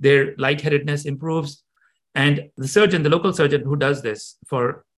improves, their lightheadedness improves. And the local surgeon who does this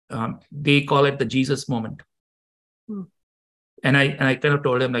they call it the Jesus moment. And I kind of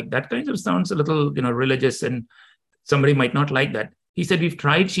told him, like, that kind of sounds a little, religious, and somebody might not like that. He said, we've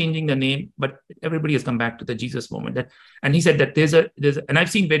tried changing the name, but everybody has come back to the Jesus moment. And he said that and I've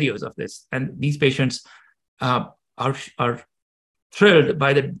seen videos of this, and these patients are thrilled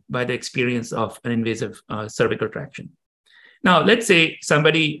by the experience of an invasive cervical traction. Now, let's say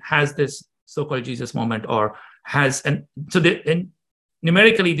somebody has this so-called Jesus moment, or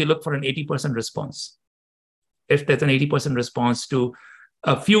numerically they look for an 80% response. If there's an 80% response to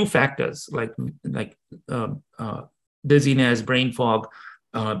a few factors like dizziness, brain fog,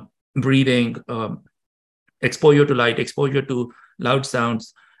 breathing, exposure to light, exposure to loud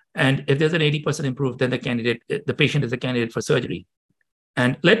sounds, And if there's an 80% improved, then the patient is a candidate for surgery.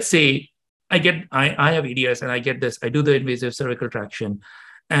 And let's say I have EDS and I get this, I do the invasive cervical traction,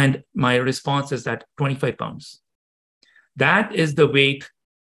 and my response is at 25 pounds. That is the weight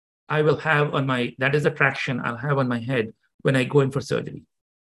I will have that is the traction I'll have on my head when I go in for surgery.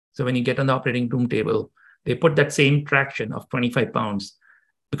 So when you get on the operating room table, they put that same traction of 25 pounds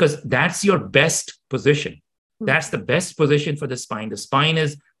because that's your best position. That's the best position for the spine. The spine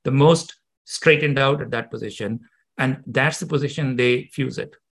is the most straightened out at that position. And that's the position they fuse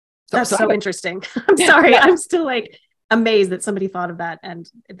it. That's so interesting. I'm sorry. I'm still like amazed that somebody thought of that and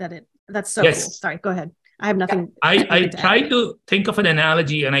that's so cool. Sorry, go ahead. I have nothing. I tried to think of an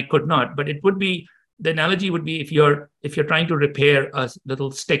analogy and I could not, but the analogy would be if you're trying to repair a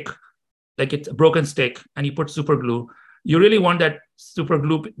little stick, like it's a broken stick, and you put super glue, you really want that super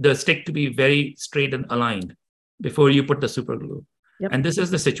glue, the stick, to be very straight and aligned before you put the super glue. Yep. And this is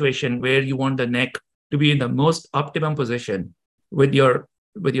the situation where you want the neck to be in the most optimum position with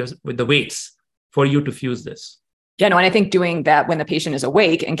the weights for you to fuse this. Yeah, no, and I think doing that when the patient is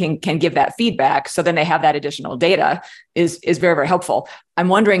awake and can give that feedback, so then they have that additional data is very, very helpful. I'm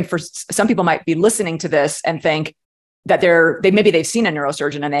wondering, for some people might be listening to this and think that maybe they've seen a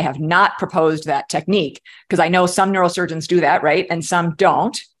neurosurgeon and they have not proposed that technique, because I know some neurosurgeons do that, right? And some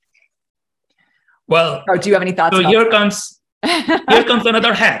don't. Well, or do you have any thoughts? So here comes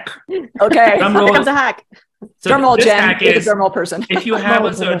another hack. Okay, here comes a hack. So dermal Jen is a dermal person. If you have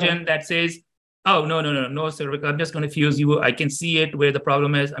a surgeon that says, oh, no, cervical, I'm just going to fuse you. I can see it where the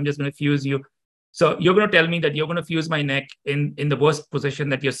problem is. I'm just going to fuse you. So you're going to tell me that you're going to fuse my neck in the worst position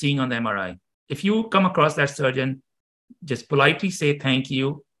that you're seeing on the MRI. If you come across that surgeon, just politely say thank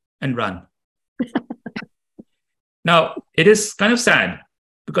you and run. Now, it is kind of sad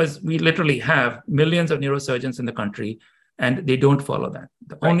because we literally have millions of neurosurgeons in the country and they don't follow that.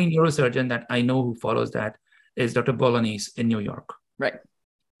 The only neurosurgeon that I know who follows that is Dr. Bolognese in New York. Right.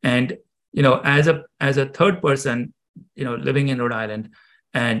 And as a third person, living in Rhode Island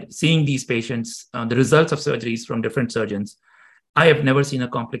and seeing these patients, the results of surgeries from different surgeons, I have never seen a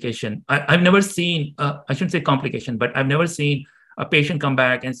complication. I've never seen, I shouldn't say complication, but I've never seen a patient come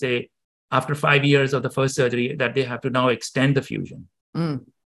back and say, after 5 years of the first surgery, that they have to now extend the fusion.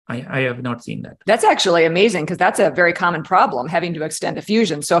 I have not seen that. That's actually amazing, because that's a very common problem, having to extend the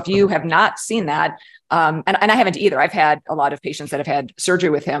fusion. So if you have not seen that, and I haven't either, I've had a lot of patients that have had surgery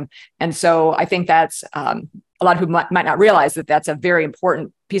with him. And so I think that's a lot of people might not realize that that's a very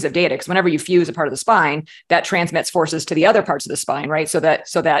important piece of data, because whenever you fuse a part of the spine, that transmits forces to the other parts of the spine, right? So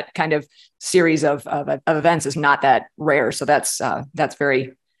that kind of series of events is not that rare. So that's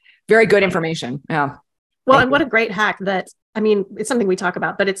very, very good information. Yeah. Well, and what a great hack that, I mean, it's something we talk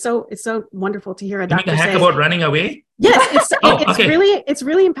about, but it's so wonderful to hear a doctor say. You mean the hack about running away? Yes, it's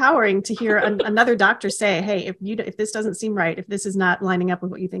really empowering to hear another doctor say, "Hey, if this doesn't seem right, if this is not lining up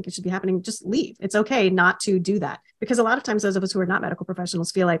with what you think it should be happening, just leave. It's okay not to do that." Because a lot of times, those of us who are not medical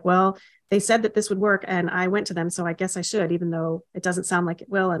professionals feel like, "Well, they said that this would work, and I went to them, so I guess I should," even though it doesn't sound like it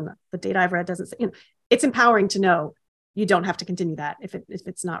will, and the data I've read doesn't. It's empowering to know you don't have to continue that if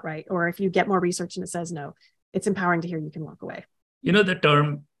it's not right, or if you get more research and it says no. It's empowering to hear you can walk away. You know the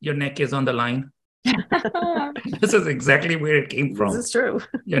term, your neck is on the line? This is exactly where it came from. This is true.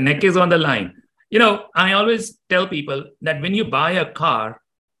 Your neck is on the line. I always tell people that when you buy a car,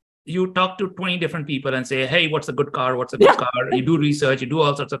 you talk to 20 different people and say, hey, what's a good car? What's a good car? You do research, you do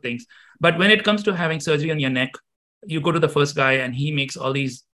all sorts of things. But when it comes to having surgery on your neck, you go to the first guy and he makes all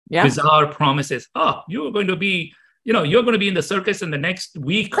these bizarre promises. Oh, you're going to be in the circus in the next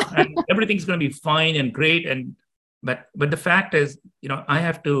week and everything's going to be fine and great. But the fact is, I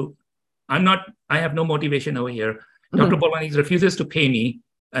have no motivation over here. Dr. Bolognese refuses to pay me.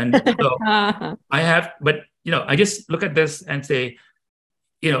 And so I just look at this and say,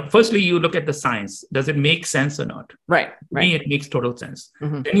 firstly, you look at the science. Does it make sense or not? Right. To me, it makes total sense.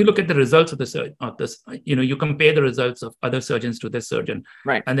 Then you look at the results of this, you compare the results of other surgeons to this surgeon.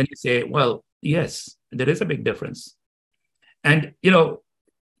 Right. And then you say, well, yes, there is a big difference. And,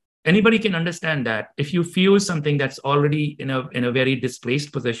 anybody can understand that if you fuse something that's already in a very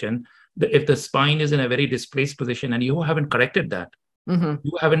displaced position, if the spine is in a very displaced position and you haven't corrected that,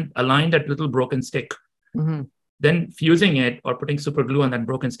 you haven't aligned that little broken stick, then fusing it or putting super glue on that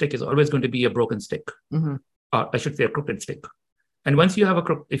broken stick is always going to be a broken stick. Or I should say a crooked stick. And once you have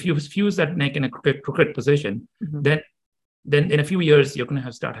if you fuse that neck in a crooked position, then in a few years, you're going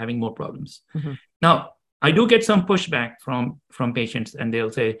to start having more problems. Now, I do get some pushback from patients, and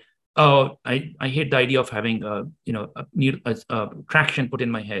they'll say, "Oh, I hate the idea of having a traction put in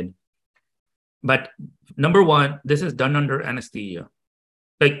my head." But number one, this is done under anesthesia.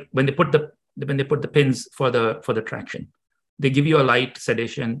 like when they put the pins for the traction, they give you a light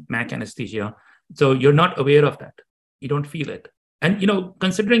sedation, MAC anesthesia. So you're not aware of that. You don't feel it. And,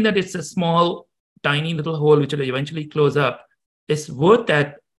 considering that it's a small, tiny little hole, which will eventually close up, it's worth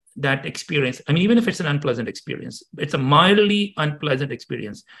that experience. I mean, even if it's an unpleasant experience, it's a mildly unpleasant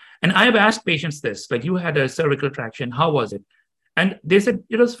experience. And I've asked patients this, like, you had a cervical traction, how was it? And they said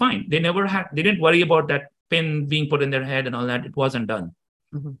it was fine. They didn't worry about that pin being put in their head and all that. It wasn't done.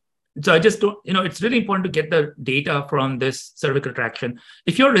 Mm-hmm. So I just don't, it's really important to get the data from this cervical traction.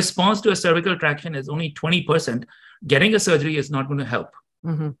 If your response to a cervical traction is only 20%, getting a surgery is not going to help.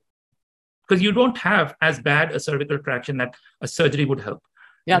 Mm-hmm. Because you don't have as bad a cervical traction that a surgery would help.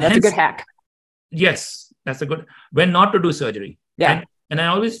 Yeah, that's a good hack. Yes, that's a good, when not to do surgery. Yeah. And I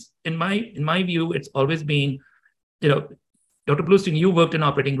always, in my view, it's always been, Dr. Bluestein, you worked in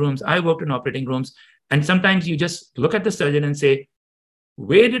operating rooms, I worked in operating rooms. And sometimes you just look at the surgeon and say,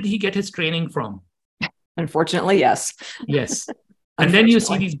 where did he get his training from? Unfortunately, yes. Yes. And then you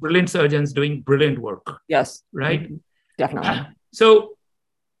see these brilliant surgeons doing brilliant work. Yes. Right? Mm-hmm. Definitely. So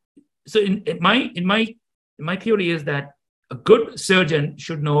in my theory is that a good surgeon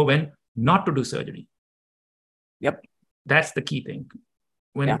should know when not to do surgery. Yep. That's the key thing.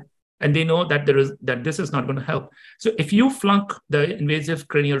 And they know that this is not going to help. So if you flunk the invasive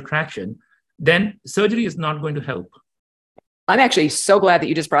cranial traction, then surgery is not going to help. I'm actually so glad that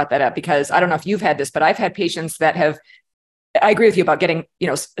you just brought that up, because I don't know if you've had this, but I've had patients that I agree with you about getting,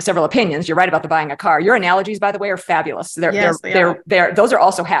 several opinions. You're right about the buying a car. Your analogies, by the way, are fabulous. Those are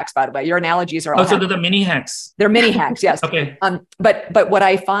also hacks, by the way. Your analogies are also the mini hacks. They're mini hacks, yes. Okay. But what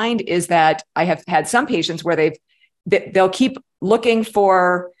I find is that I have had some patients where they'll keep looking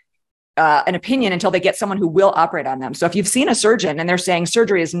for an opinion until they get someone who will operate on them. So if you've seen a surgeon and they're saying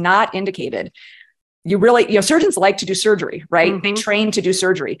surgery is not indicated, surgeons like to do surgery, right? Mm-hmm. They train to do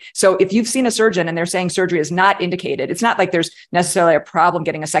surgery. So if you've seen a surgeon and they're saying surgery is not indicated, it's not like there's necessarily a problem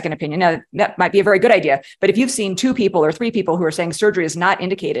getting a second opinion. Now, that might be a very good idea. But if you've seen 2 people or 3 people who are saying surgery is not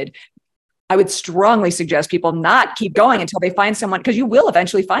indicated, I would strongly suggest people not keep going until they find someone, because you will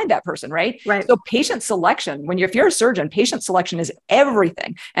eventually find that person, right? Right. So patient selection, if you're a surgeon, patient selection is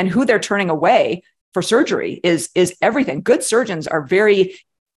everything. And who they're turning away for surgery is everything. Good surgeons are very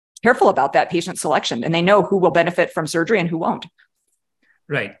careful about that patient selection, and they know who will benefit from surgery and who won't.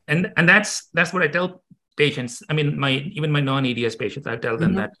 Right. And that's what I tell patients. I mean, even my non-EDS patients, I tell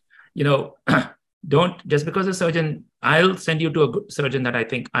them that, don't, just because a surgeon, I'll send you to a good surgeon that I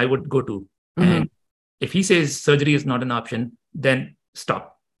think I would go to. Mm-hmm. And if he says surgery is not an option, then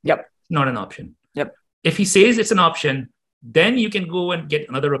stop. Yep. Not an option. Yep. If he says it's an option, then you can go and get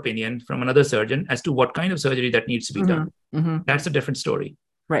another opinion from another surgeon as to what kind of surgery that needs to be done. Mm-hmm. That's a different story.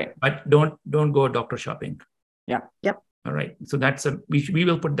 Right. But don't go doctor shopping. Yeah. Yep. All right. So we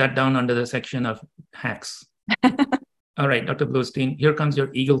will put that down under the section of hacks. All right, Dr. Bluestein, here comes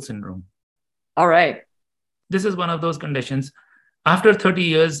your eagle syndrome. All right. This is one of those conditions. After 30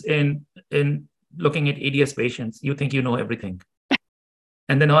 years in looking at EDS patients, you think you know everything.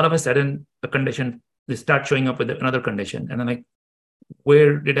 And then all of a sudden, a condition, they start showing up with another condition. And I'm like,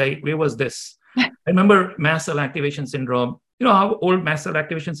 where was this? I remember mast cell activation syndrome. You know how old mast cell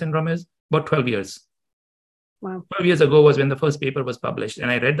activation syndrome is? About 12 years. Wow. 12 years ago was when the first paper was published.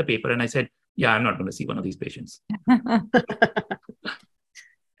 And I read the paper and I said, yeah, I'm not going to see one of these patients.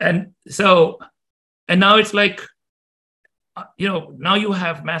 And now it's like, now you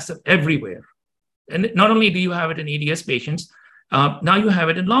have mast cell everywhere. And not only do you have it in EDS patients, now you have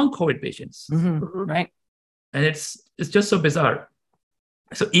it in long COVID patients. Mm-hmm. Right. And it's just so bizarre.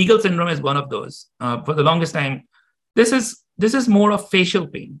 So Eagle syndrome is one of those. For the longest time, this is more of facial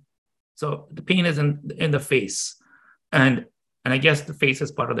pain. So the pain is in the face. And I guess the face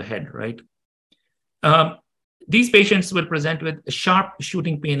is part of the head, right? These patients will present with a sharp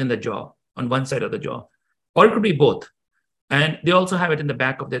shooting pain in the jaw, on one side of the jaw, or it could be both. And they also have it in the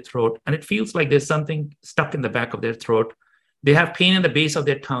back of their throat. And it feels like there's something stuck in the back of their throat. They have pain in the base of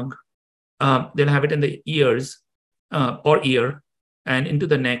their tongue. They'll have it in the ears or ear and into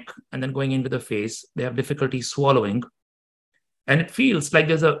the neck, and then going into the face. They have difficulty swallowing. And it feels like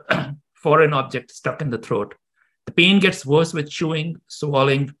there's a foreign object stuck in the throat. The pain gets worse with chewing,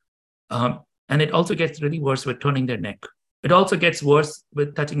 swallowing, and it also gets really worse with turning their neck. It also gets worse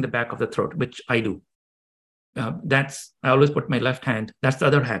with touching the back of the throat, which I do. I always put my left hand. That's the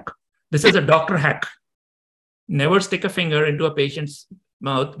other hack. This is a doctor hack. Never stick a finger into a patient's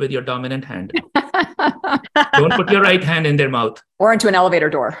mouth with your dominant hand. Don't put your right hand in their mouth. Or into an elevator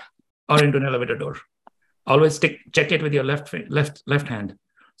door. Always check it with your left hand.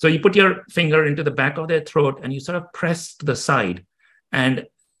 So you put your finger into the back of their throat and you sort of press to the side. and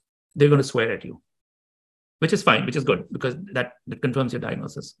they're going to swear at you, which is fine, which is good, because that confirms your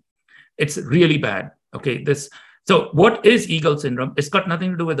diagnosis. It's really bad. Okay, so what is Eagle syndrome? It's got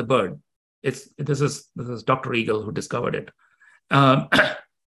nothing to do with the bird. This is Dr. Eagle who discovered it.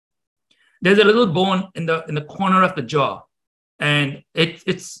 There's a little bone in the corner of the jaw, and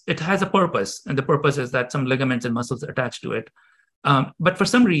it has a purpose, and the purpose is that some ligaments and muscles attach to it. But for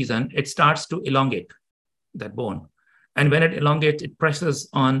some reason, it starts to elongate, that bone. And when it elongates, it presses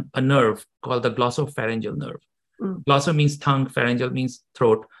on a nerve called the glossopharyngeal nerve. Glosso means tongue, pharyngeal means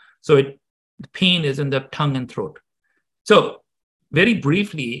throat. So the pain is in the tongue and throat. So very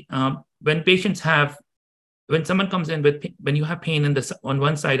briefly, when someone comes in when you have pain on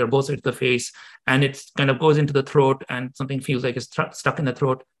one side or both sides of the face, and it kind of goes into the throat and something feels like it's stuck in the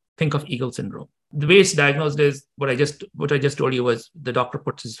throat, think of Eagle syndrome. The way it's diagnosed is what I just told you was the doctor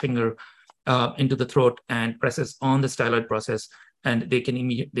puts his finger into the throat and presses on the styloid process, and they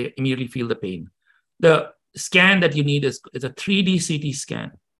immediately feel the pain. The scan that you need is a 3D CT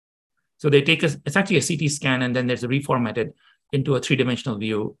scan. So it's actually a CT scan, and then there's a reformatted into a three-dimensional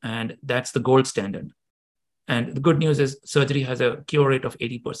view, and that's the gold standard. And the good news is surgery has a cure rate of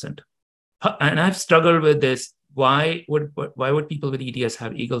 80%. And I've struggled with this. Why would people with EDS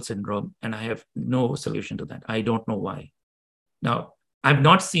have Eagle syndrome? And I have no solution to that. I don't know why. Now, I've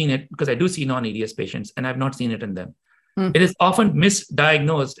not seen it, because I do see non-EDS patients, and I've not seen it in them. It is often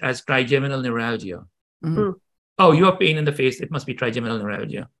misdiagnosed as trigeminal neuralgia. Oh, you have pain in the face, it must be trigeminal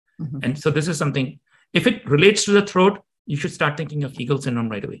neuralgia. And so this is something, if it relates to the throat, you should start thinking of Eagle syndrome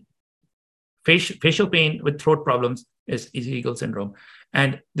right away. Facial pain with throat problems is Eagle syndrome.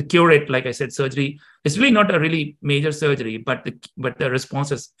 And the cure rate, like I said, surgery is really not a really major surgery, but the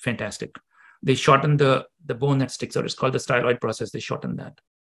response is fantastic. They shorten the bone that sticks out. It's called the styloid process. They shorten that.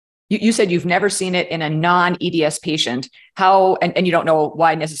 You said you've never seen it in a non-EDS patient. And you don't know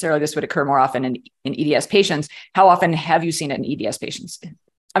why necessarily this would occur more often in EDS patients. How often have you seen it in EDS patients?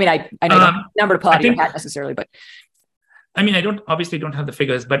 I mean, I know the number to pull out of your hat necessarily, but. I mean, I obviously don't have the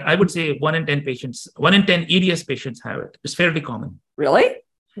figures, but I would say 1 in 10 EDS patients have it. It's fairly common. Really?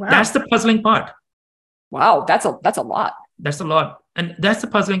 Wow. That's the puzzling part. Wow, that's a lot. That's a lot. And that's the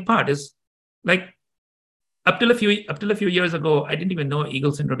puzzling part, is like up till a few years ago, I didn't even know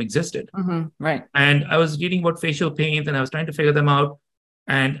Eagle syndrome existed. Right. And I was reading about facial pains, and I was trying to figure them out.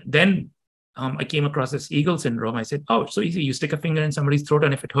 And then I came across this Eagle syndrome. I said, oh, so easy. You stick a finger in somebody's throat,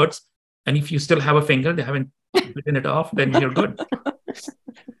 and if it hurts, and if you still have a finger, they haven't bitten it off, then you're good.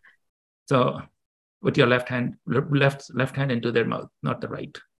 So put your left hand into their mouth, not the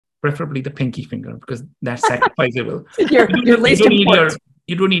right. Preferably the pinky finger, because that's sacrificable.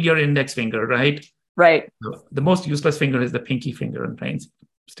 You don't need your index finger, right? Right. So the most useless finger is the pinky finger, and try and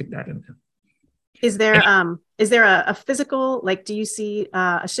stick that in there. Is there a physical, like, do you see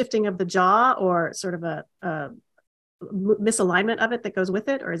a shifting of the jaw, or sort of a misalignment of it that goes with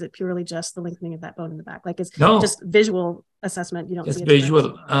it, or is it purely just the lengthening of that bone in the back? Like, it's just visual assessment. You don't see it. It's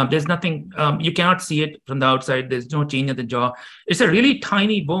visual. There's nothing. You cannot see it from the outside. There's no change in the jaw. It's a really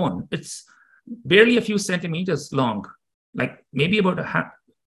tiny bone. It's barely a few centimeters long, like maybe about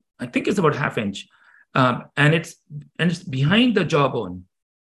I think it's about half inch, and it's behind the jawbone.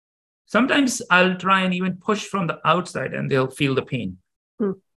 Sometimes I'll try and even push from the outside, and they'll feel the pain.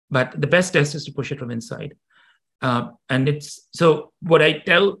 But the best test is to push it from inside. And it's so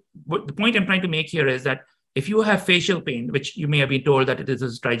the point I'm trying to make here is that if you have facial pain, which you may have been told that it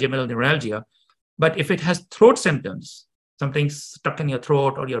is trigeminal neuralgia, but if it has throat symptoms, something stuck in your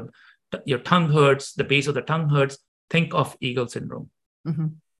throat, or your tongue hurts, the base of the tongue hurts, think of Eagle syndrome.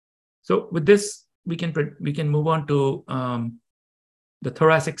 So with this, we can move on to the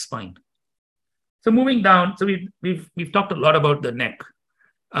thoracic spine. So moving down, so we've talked a lot about the neck.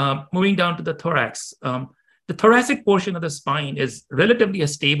 Moving down to the thorax. The thoracic portion of the spine is relatively a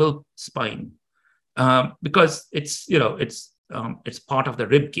stable spine, because it's part of the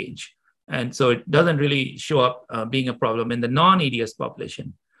rib cage, and so it doesn't really show up being a problem in the non-EDS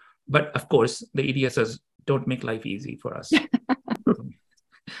population. But of course, the EDSs don't make life easy for us,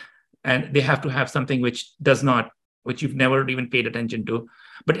 and they have to have something which you've never even paid attention to.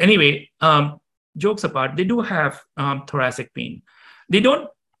 But anyway, jokes apart, they do have thoracic pain. They don't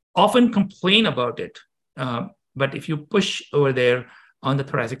often complain about it. But if you push over there on the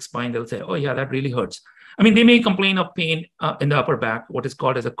thoracic spine, they'll say, oh yeah, that really hurts. I mean, they may complain of pain in the upper back, what is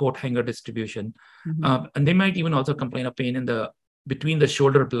called as a coat hanger distribution. And they might even also complain of pain between the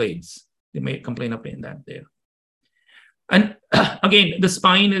shoulder blades. They may complain of pain there. And again, the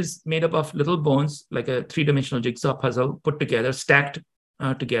spine is made up of little bones, like a three-dimensional jigsaw puzzle put together, stacked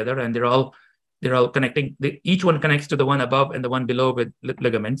together, and they're all They're all connecting. Each one connects to the one above and the one below with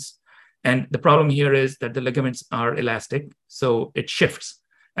ligaments. And the problem here is that the ligaments are elastic, so it shifts.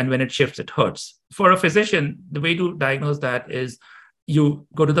 And when it shifts, it hurts. For a physician, the way to diagnose that is you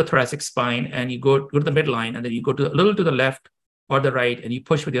go to the thoracic spine and you go to the midline, and then you go to a little to the left or the right, and you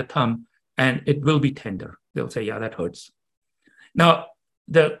push with your thumb, and it will be tender. They'll say, yeah, that hurts. Now,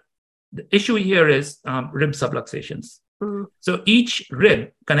 the issue here is rib subluxations. So each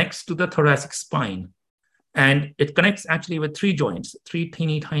rib connects to the thoracic spine, and it connects actually with three joints, three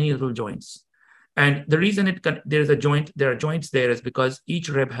tiny little joints. And the reason there are joints there is because each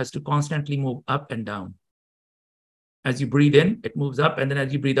rib has to constantly move up and down. As you breathe in, it moves up, and then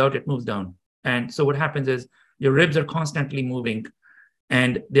as you breathe out, it moves down. And so what happens is your ribs are constantly moving,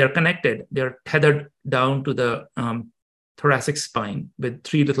 and they're connected. They're tethered down to the thoracic spine with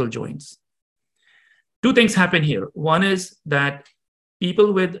three little joints. Two things happen here. One is that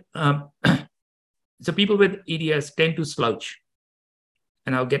people with EDS tend to slouch,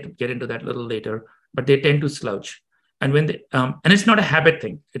 and I'll get into that a little later. But they tend to slouch, and when they and it's not a habit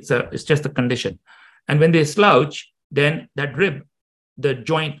thing. It's just a condition. And when they slouch, then that rib, the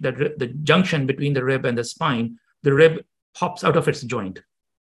joint, the junction between the rib and the spine, the rib pops out of its joint,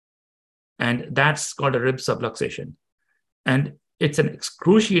 and that's called a rib subluxation. And it's an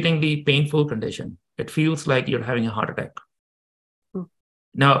excruciatingly painful condition. It feels like you're having a heart attack.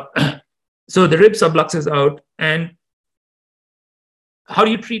 Now, so the rib subluxes out, and how do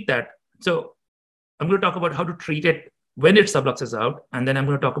you treat that? So I'm going to talk about how to treat it when it subluxes out, and then I'm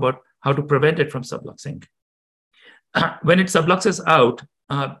going to talk about how to prevent it from subluxing. When it subluxes out,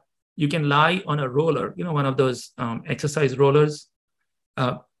 you can lie on a roller, one of those exercise rollers.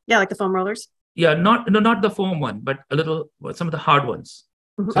 Yeah, like the foam rollers. Yeah, not the foam one, but some of the hard ones.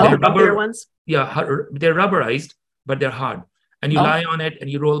 Mm-hmm. So they're rubber ones. Yeah, they're rubberized, but they're hard. And you lie on it and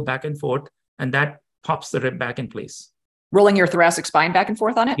you roll back and forth, and that pops the rib back in place. Rolling your thoracic spine back and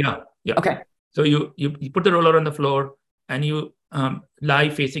forth on it? Yeah. Okay. So you put the roller on the floor, and you lie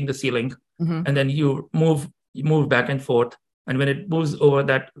facing the ceiling, and then you move back and forth. And when it moves over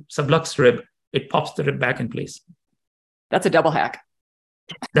that subluxed rib, it pops the rib back in place. That's a double hack.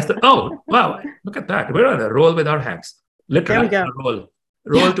 Oh, wow. Look at that. We're on a roll with our hacks. Literally, there we go.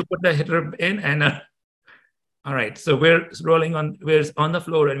 Roll to put the hit rib in. And all right. So we're on the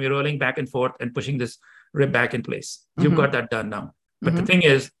floor, and we're rolling back and forth and pushing this rib back in place. You've got that done now. But the thing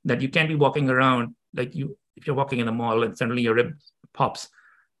is that you can't be walking around if you're walking in a mall and suddenly your rib pops.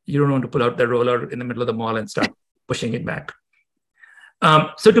 You don't want to pull out the roller in the middle of the mall and start pushing it back.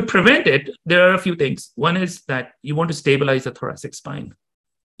 So to prevent it, there are a few things. One is that you want to stabilize the thoracic spine.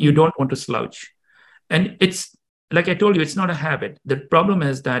 You don't want to slouch. And it's, like I told you, it's not a habit. The problem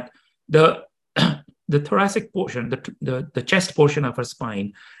is that the thoracic portion, the chest portion of our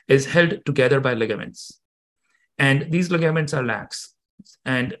spine is held together by ligaments. And these ligaments are lax.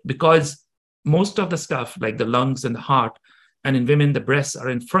 And because most of the stuff, like the lungs and the heart, and in women, the breasts are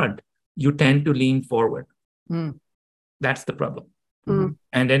in front, you tend to lean forward. That's the problem.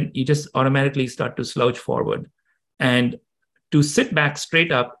 And then you just automatically start to slouch forward. And to sit back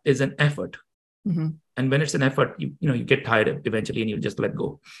straight up is an effort. And when it's an effort, you get tired eventually, and you just let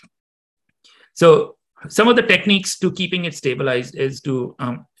go. So some of the techniques to keeping it stabilized is to,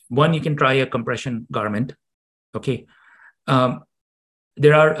 one, you can try a compression garment. Okay.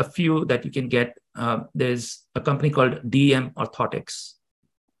 There are a few that you can get. There's a company called DM Orthotics.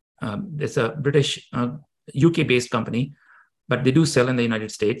 It's a British, UK-based company, but they do sell in the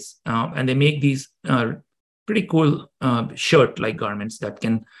United States. And they make these pretty cool shirt-like garments that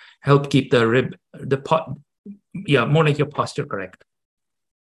can help keep the rib, more like your posture correct.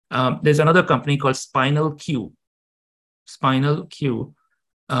 There's another company called Spinal Q.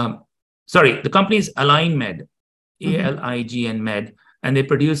 The company is Align Med, ALIGN Med, and they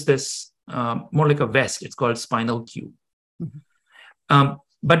produce this more like a vest. It's called Spinal Q.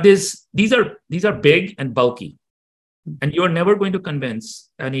 But these are big and bulky, and you're never going to convince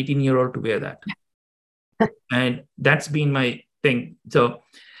an 18-year-old to wear that. And that's been my thing. So,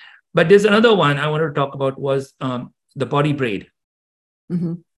 but there's another one I wanted to talk about was the body braid.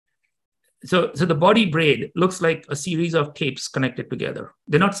 So the body braid looks like a series of tapes connected together.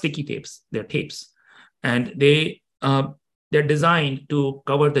 They're not sticky tapes; they're tapes, and they're designed to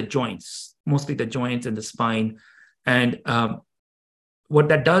cover the joints, mostly the joints and the spine. And what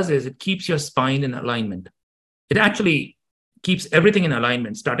that does is it keeps your spine in alignment. It actually keeps everything in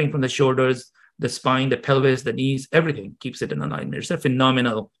alignment, starting from the shoulders, the spine, the pelvis, the knees, everything keeps it in alignment. It's a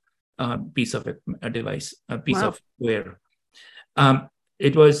phenomenal piece of a device, a piece of wear.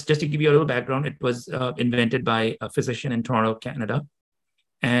 It was, just to give you a little background, it was invented by a physician in Toronto, Canada.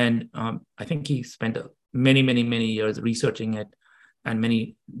 And I think he spent many, many, many years researching it and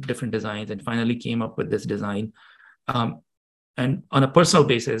many different designs, and finally came up with this design. And on a personal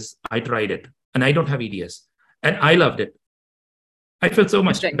basis, I tried it, and I don't have EDS, and I loved it. I felt so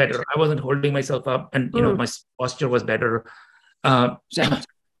much better. I wasn't holding myself up, and my posture was better.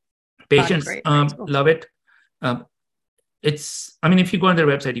 Patients love it. If you go on their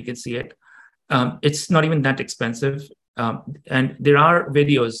website, you can see it. It's not even that expensive. And there are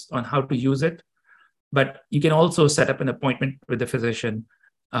videos on how to use it, but you can also set up an appointment with the physician,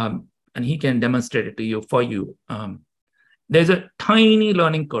 and he can demonstrate it for you. There's a tiny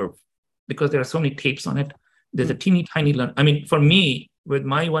learning curve because there are so many tapes on it. There's a teeny tiny for me, with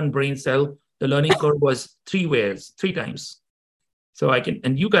my one brain cell, the learning curve was 3 times. So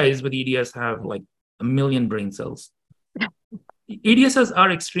and you guys with EDS have like 1 million brain cells. EDSs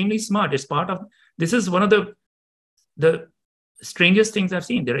are extremely smart. This is one of the strangest things I've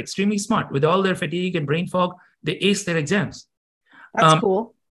seen. They're extremely smart. With all their fatigue and brain fog, they ace their exams. That's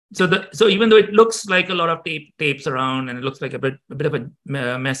cool. So even though it looks like a lot of tapes around, and it looks like a bit of a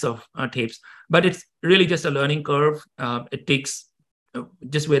mess of tapes, but it's really just a learning curve. It takes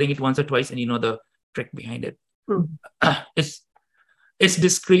just wearing it once or twice, and you know the trick behind it. It's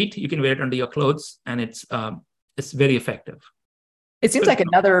discreet. You can wear it under your clothes, and it's very effective. It seems like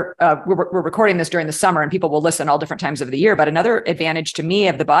another, we're recording this during the summer and people will listen all different times of the year, but another advantage to me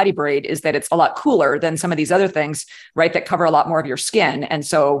of the body braid is that it's a lot cooler than some of these other things, right, that cover a lot more of your skin. And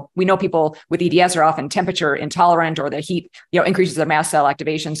so we know people with EDS are often temperature intolerant, or the heat, increases their mast cell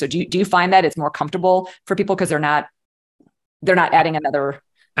activation. So do you find that it's more comfortable for people because they're not adding another?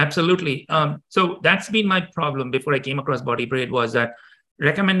 Absolutely. So that's been my problem before I came across body braid, was that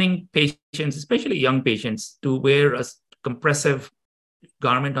recommending patients, especially young patients, to wear a compressive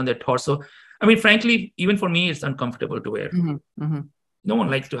garment on their torso. Frankly, even for me, it's uncomfortable to wear. No one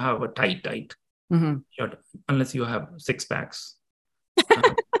likes to have a tight shirt unless you have 6 packs.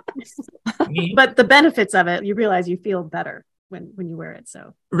 But the benefits of it, you realize you feel better when you wear it.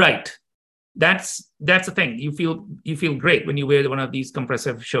 So right, that's the thing. You feel great when you wear one of these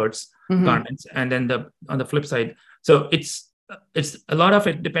compressive shirts, garments, and then on the flip side. So it's a lot of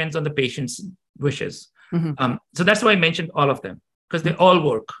it depends on the patient's wishes. So that's why I mentioned all of them, because they all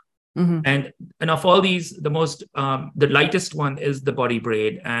work. And of all these, the lightest one is the body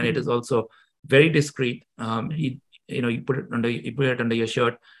braid, and it is also very discreet. You put it under your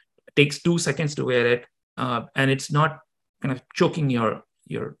shirt. It takes 2 seconds to wear it, and it's not kind of choking your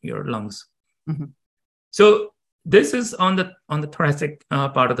lungs. So this is on the thoracic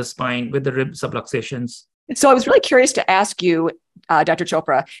part of the spine with the rib subluxations. So I was really curious to ask you, Dr.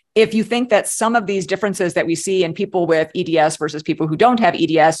 Chopra, if you think that some of these differences that we see in people with EDS versus people who don't have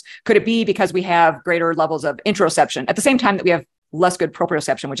EDS, could it be because we have greater levels of interoception at the same time that we have less good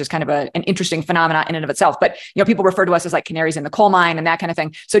proprioception, which is kind of an interesting phenomena in and of itself. But people refer to us as like canaries in the coal mine and that kind of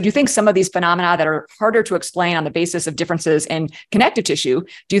thing. So do you think some of these phenomena that are harder to explain on the basis of differences in connective tissue,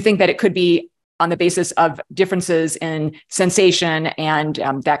 do you think that it could be on the basis of differences in sensation and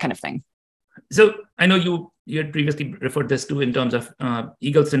that kind of thing? So I know you had previously referred this to in terms of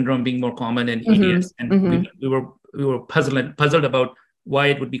Eagle syndrome being more common in EDS, and we were puzzled about why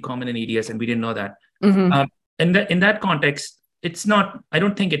it would be common in EDS, and we didn't know that. In that context, it's not. I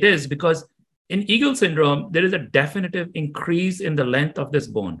don't think it is, because in Eagle syndrome there is a definitive increase in the length of this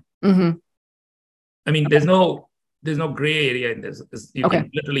bone. There's no gray area in this. You can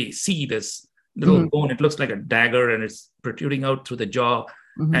literally see this little bone. It looks like a dagger, and it's protruding out through the jaw.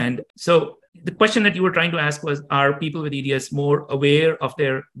 And so the question that you were trying to ask was, are people with EDS more aware of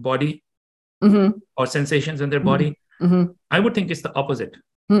their body or sensations in their body? I would think it's the opposite.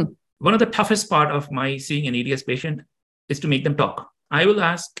 One of the toughest part of my seeing an EDS patient is to make them talk. I will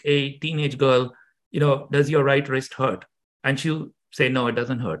ask a teenage girl, does your right wrist hurt? And she'll say, no, it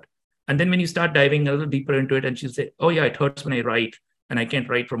doesn't hurt. And then when you start diving a little deeper into it, and she'll say, oh yeah, it hurts when I write, and I can't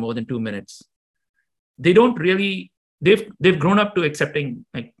write for more than 2 minutes. They don't really, they've grown up to accepting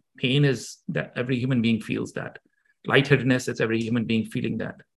like pain is that every human being feels that. Lightheadedness, it's every human being feeling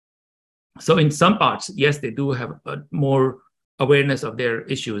that. So in some parts, yes, they do have a more awareness of their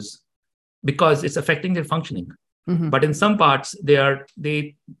issues because it's affecting their functioning. But in some parts,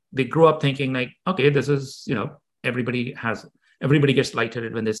 they grow up thinking like, okay, this is, everybody gets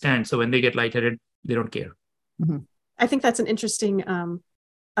lightheaded when they stand. So when they get lightheaded, they don't care. I think that's an interesting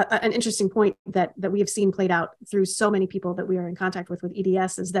point that we have seen played out through so many people that we are in contact with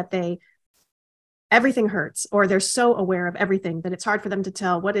EDS, is that everything hurts, or they're so aware of everything that it's hard for them to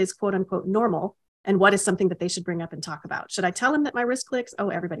tell what is quote unquote normal And what is something that they should bring up and talk about? Should I tell them that my wrist clicks? Oh,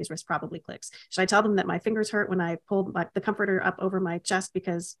 everybody's wrist probably clicks. Should I tell them that my fingers hurt when I pulled the comforter up over my chest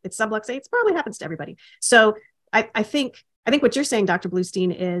because it subluxates? Probably happens to everybody. So I think what you're saying, Dr.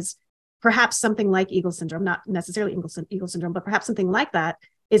 Bluestein, is perhaps something like Eagle syndrome, not necessarily Eagle syndrome, but perhaps something like that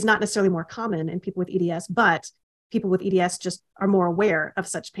is not necessarily more common in people with EDS, but people with EDS just are more aware of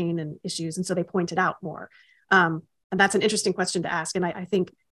such pain and issues. And so they point it out more. And that's an interesting question to ask. And I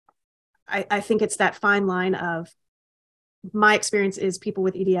think it's that fine line of, my experience is people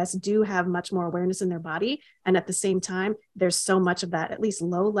with EDS do have much more awareness in their body. And at the same time, there's so much of that, at least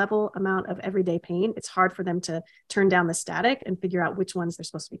low level amount of everyday pain. It's hard for them to turn down the static and figure out which ones they're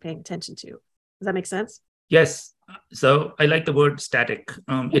supposed to be paying attention to. Does that make sense? Yes. So I like the word static.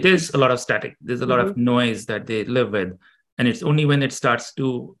 It is a lot of static. There's a lot of noise that they live with. And it's only when it starts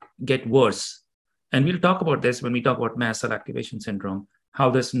to get worse. And we'll talk about this when we talk about mast cell activation syndrome,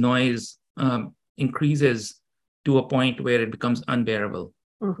 how this noise increases to a point where it becomes unbearable.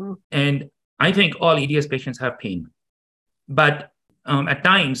 And I think all EDS patients have pain. But at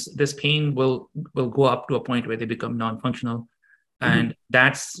times, this pain will go up to a point where they become non-functional. And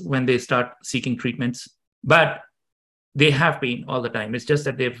that's when they start seeking treatments. But they have pain all the time. It's just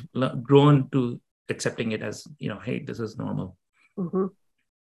that they've grown to accepting it as, hey, this is normal.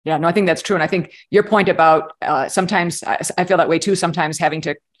 Yeah, no, I think that's true. And I think your point about sometimes I feel that way too, sometimes having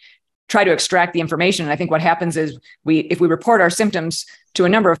to try to extract the information. And I think what happens is if we report our symptoms to a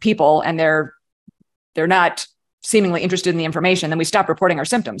number of people and they're not seemingly interested in the information, then we stop reporting our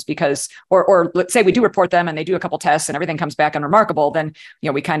symptoms because, or let's say we do report them and they do a couple tests and everything comes back unremarkable, then,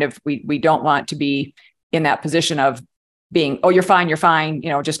 we don't want to be in that position of being, oh, you're fine,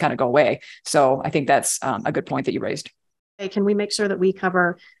 just kind of go away. So I think that's a good point that you raised. Hey, can we make sure that we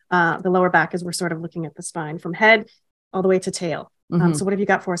cover the lower back as we're sort of looking at the spine from head all the way to tail? So what have you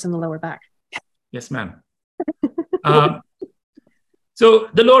got for us in the lower back? Yes, ma'am. So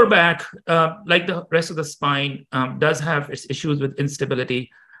the lower back, like the rest of the spine, does have its issues with instability.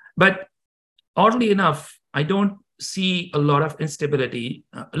 But oddly enough, I don't see a lot of instability,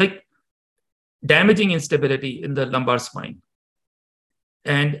 like damaging instability in the lumbar spine.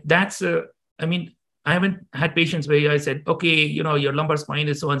 And that's, I haven't had patients where I said, okay, your lumbar spine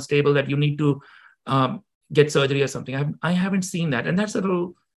is so unstable that you need to get surgery or something. I haven't seen that. And that's a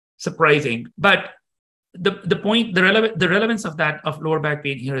little surprising. But the relevance of lower back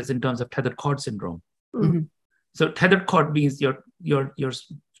pain here is in terms of tethered cord syndrome. So tethered cord means your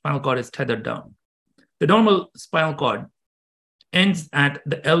spinal cord is tethered down. The normal spinal cord ends at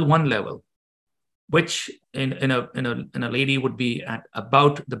the L1 level, which in a lady would be at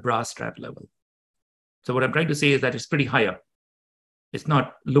about the bra strap level. So what I'm trying to say is that it's pretty high up. It's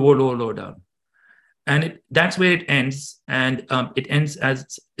not lower down. And that's where it ends. And it ends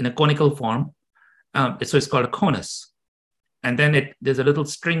as in a conical form. So it's called a conus. And then there's a little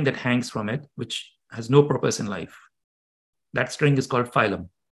string that hangs from it, which has no purpose in life. That string is called phylum.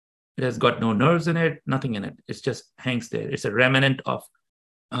 It has got no nerves in it, nothing in it. It just hangs there. It's a remnant of,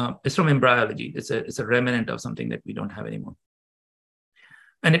 it's from embryology. It's a remnant of something that we don't have anymore.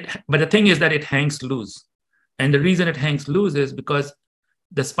 But the thing is that it hangs loose. And the reason it hangs loose is because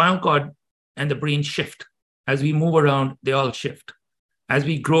the spinal cord and the brain shift. As we move around, they all shift. As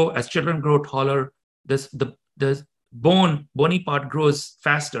children grow taller, the bony part grows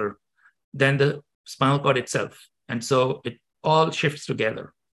faster than the spinal cord itself. And so it all shifts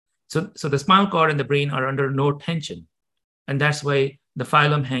together. So the spinal cord and the brain are under no tension. And that's why the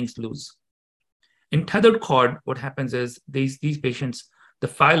phylum hangs loose. In tethered cord, what happens is these patients, the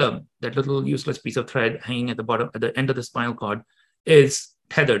phylum, that little useless piece of thread hanging at the end of the spinal cord, is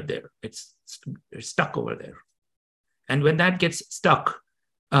tethered there. It's stuck over there. And when that gets stuck,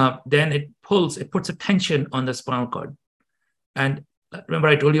 then it puts a tension on the spinal cord. And remember,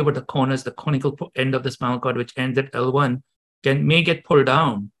 I told you about the conus, the conical end of the spinal cord, which ends at L1, may get pulled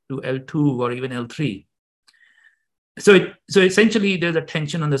down to L2 or even L3. So essentially, there's a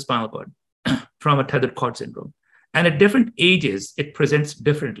tension on the spinal cord from a tethered cord syndrome. And at different ages, it presents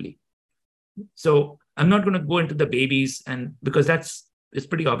differently. So I'm not going to go into the babies, and because it's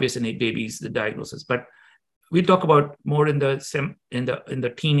pretty obvious in babies, the diagnosis. But we talk about more in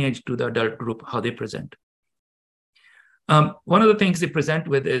the teenage to the adult group, how they present. One of the things they present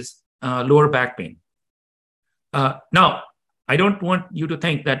with is lower back pain. Now, I don't want you to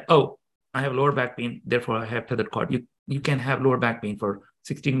think that, oh, I have lower back pain, therefore I have tethered cord. You can have lower back pain for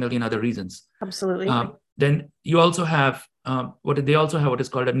 16 million other reasons. Absolutely. Then you also have what is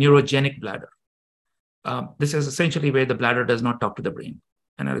called a neurogenic bladder. This is essentially where the bladder does not talk to the brain.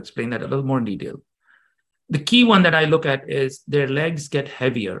 And I'll explain that a little more in detail. The key one that I look at is their legs get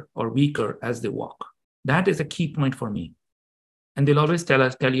heavier or weaker as they walk. That is a key point for me. And they'll always tell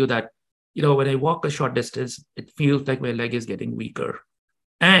you that, when I walk a short distance, it feels like my leg is getting weaker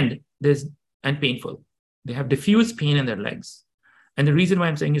and painful. They have diffuse pain in their legs. And the reason why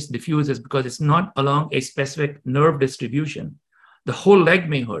I'm saying it's diffuse is because it's not along a specific nerve distribution. The whole leg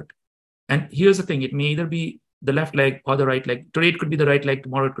may hurt. And here's the thing, it may either be the left leg or the right leg. Today it could be the right leg,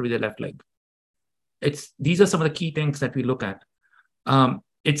 tomorrow it could be the left leg. These are some of the key things that we look at.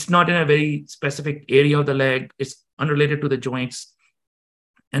 It's not in a very specific area of the leg. It's unrelated to the joints.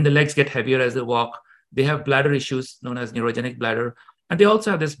 And the legs get heavier as they walk. They have bladder issues known as neurogenic bladder. And they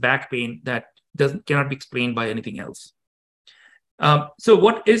also have this back pain that cannot be explained by anything else. So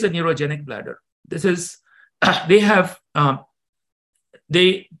what is a neurogenic bladder? This is,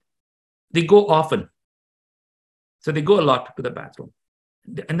 they go often. So they go a lot to the bathroom.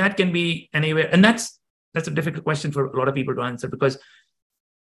 And that can be anywhere. And that's a difficult question for a lot of people to answer because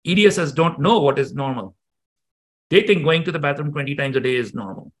EDSs don't know what is normal. They think going to the bathroom 20 times a day is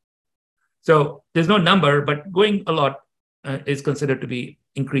normal. So there's no number, but going a lot is considered to be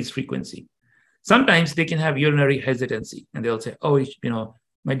increased frequency. Sometimes they can have urinary hesitancy and they'll say, oh,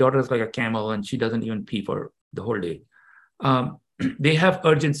 my daughter is like a camel and she doesn't even pee for the whole day. They have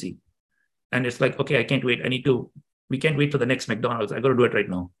urgency and it's like, okay, I can't wait. We can't wait for the next McDonald's. I got to do it right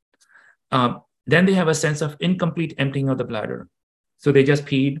now. Then they have a sense of incomplete emptying of the bladder. So they just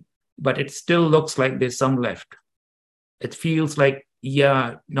peed, but it still looks like there's some left. It feels like,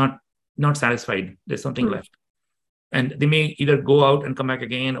 not satisfied. There's something left. And they may either go out and come back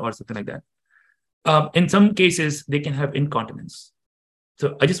again or something like that. In some cases, they can have incontinence.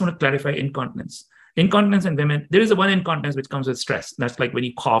 So I just want to clarify incontinence. Incontinence in women, there is one incontinence which comes with stress. That's like when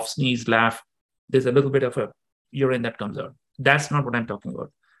you cough, sneeze, laugh, there's a little bit of a urine that comes out. That's not what I'm talking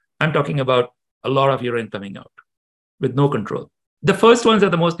about. I'm talking about a lot of urine coming out with no control. The first ones are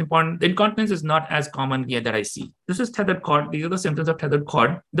the most important. Incontinence is not as common here that I see. This is tethered cord. These are the symptoms of tethered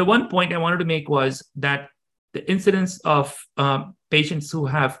cord. The one point I wanted to make was that the incidence of patients who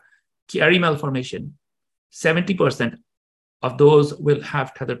have Chiari malformation, 70% of those will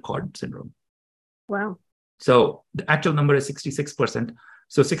have tethered cord syndrome. Wow. So the actual number is 66%.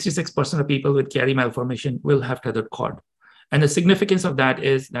 So 66% of people with Chiari malformation will have tethered cord. And the significance of that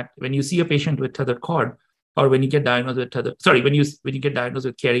is that when you see a patient with tethered cord, or when you get diagnosed with when you get diagnosed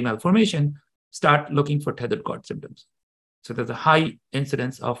with Chiari malformation, start looking for tethered cord symptoms. So there's a high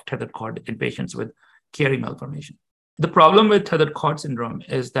incidence of tethered cord in patients with Chiari malformation. The problem with tethered cord syndrome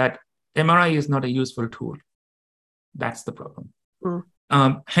is that MRI is not a useful tool. That's the problem.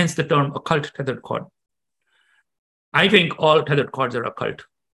 Hence the term occult tethered cord. I think all tethered cords are occult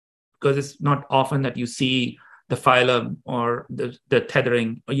because it's not often that you see the phylum or the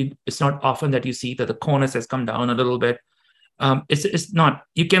tethering. It's not often that you see that the conus has come down a little bit. It's not,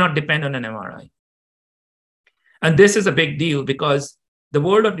 you cannot depend on an MRI. And this is a big deal because the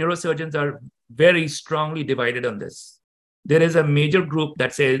world of neurosurgeons are very strongly divided on this. There is a major group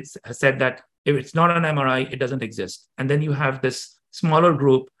that has said that if it's not an MRI, it doesn't exist. And then you have this smaller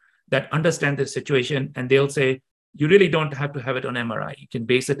group that understand this situation and they'll say, you really don't have to have it on MRI. You can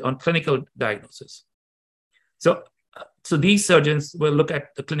base it on clinical diagnosis. So these surgeons will look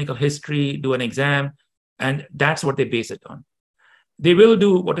at the clinical history, do an exam, and that's what they base it on. They will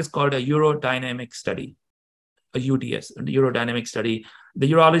do what is called a urodynamic study, a UDS, a urodynamic study.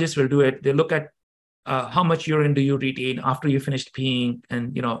 The urologist will do it. They look at how much urine do you retain after you finished peeing,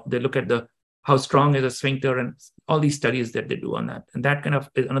 and they look at how strong is a sphincter, and all these studies that they do on that. And that kind of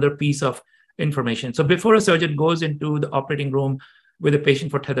is another piece of information. So before a surgeon goes into the operating room with a patient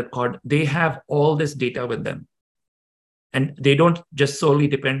for tethered cord, they have all this data with them. And they don't just solely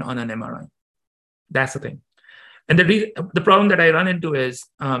depend on an MRI. That's the thing. And the problem that I run into is,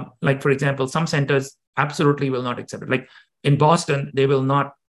 like, for example, some centers absolutely will not accept it. Like in Boston, they will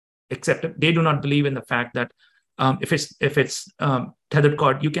not accept it. They do not believe in the fact that if it's tethered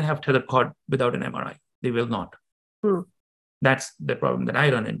cord, you can have tethered cord without an MRI. They will not. That's the problem that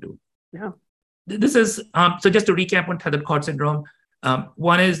I run into. Yeah. This is, so just to recap on tethered cord syndrome,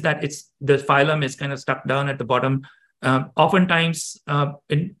 one is that the phylum is kind of stuck down at the bottom. Oftentimes,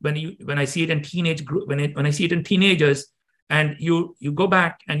 when I see it in when I see it in teenagers, and you go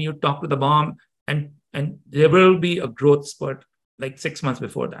back and you talk to the mom, and there will be a growth spurt like 6 months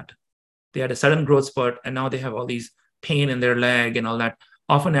before that. They had a sudden growth spurt, and now they have all these pain in their leg and all that,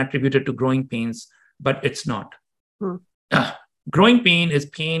 often attributed to growing pains, but it's not. Growing pain is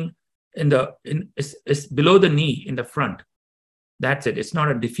pain is below the knee in the front. That's it. It's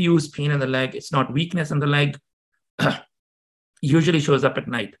not a diffuse pain in the leg. It's not weakness in the leg. Usually shows up at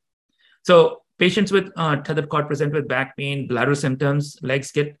night. So Patients with tethered cord present with back pain, bladder symptoms,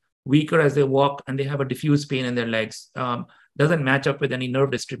 legs get weaker as they walk, and they have a diffuse pain in their legs. Doesn't match up with any nerve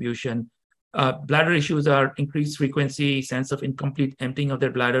distribution. Bladder issues are increased frequency, sense of incomplete emptying of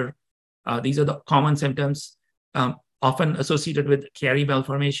their bladder. These are the common symptoms, often associated with Chiari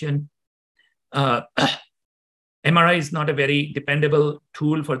malformation. MRI is not a very dependable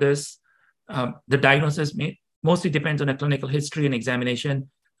tool for this. The diagnosis mostly depends on a clinical history and examination.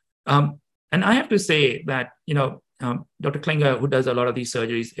 And I have to say that, Dr. Klinger, who does a lot of these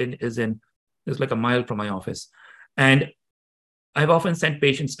surgeries, is like a mile from my office. And I've often sent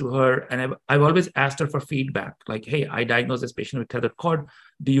patients to her, and I've always asked her for feedback, like, hey, I diagnosed this patient with tethered cord.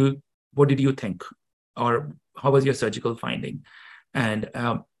 What did you think? Or how was your surgical finding? And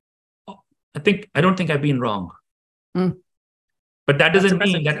I don't think I've been wrong. Mm. But that doesn't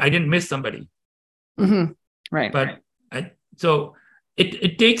mean that I didn't miss somebody. Mm-hmm. Right. But so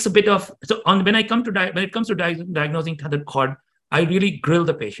it takes a bit of, when it comes to diagnosing tethered cord, I really grill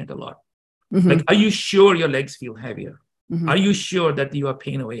the patient a lot. Mm-hmm. Like, are you sure your legs feel heavier? Mm-hmm. Are you sure that you have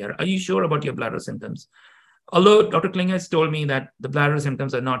pain over here? Are you sure about your bladder symptoms? Although Dr. Klinger has told me that the bladder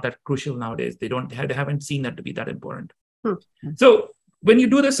symptoms are not that crucial nowadays. They haven't seen that to be that important. Mm-hmm. So when you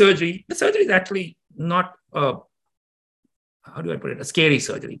do the surgery is actually not how do I put it? A scary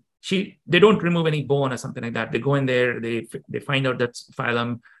surgery. They don't remove any bone or something like that. They go in there, they find out that's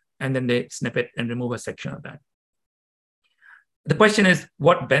phylum, and then they snip it and remove a section of that. The question is,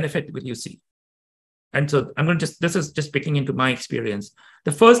 what benefit will you see? And so this is just picking into my experience.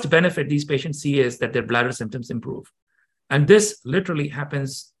 The first benefit these patients see is that their bladder symptoms improve. And this literally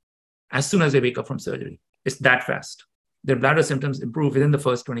happens as soon as they wake up from surgery. It's that fast. Their bladder symptoms improve within the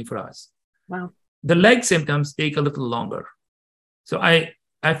first 24 hours. Wow. The leg symptoms take a little longer. So I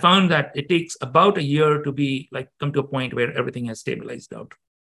found that it takes about a year to come to a point where everything has stabilized out.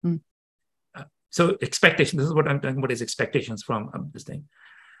 Mm. So expectation, this is what I'm talking about, is expectations from this thing.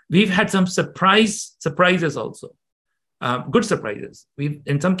 We've had some surprises also, good surprises.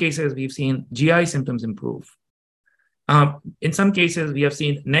 In some cases, we've seen GI symptoms improve. In some cases, we have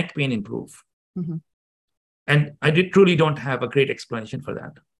seen neck pain improve. Mm-hmm. And I truly don't have a great explanation for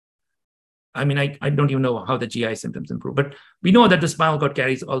that. I mean, I don't even know how the GI symptoms improve, but we know that the spinal cord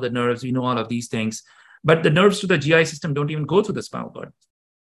carries all the nerves. We know all of these things, but the nerves to the GI system don't even go through the spinal cord.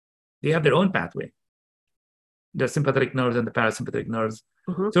 They have their own pathway. The sympathetic nerves and the parasympathetic nerves.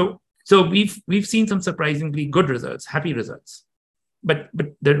 Mm-hmm. So we've seen some surprisingly good results, happy results, but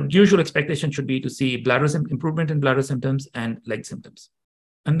the usual expectation should be to see improvement in bladder symptoms and leg symptoms,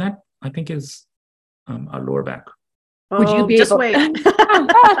 and that I think is our lower back. Would you be just able? Wait.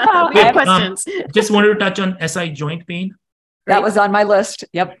 We have questions. Just wanted to touch on SI joint pain. Right? That was on my list.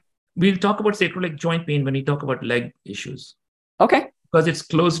 Yep. We'll talk about sacroiliac joint pain when we talk about leg issues. Okay. Because it's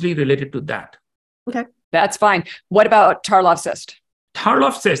closely related to that. Okay. That's fine. What about Tarlov cyst?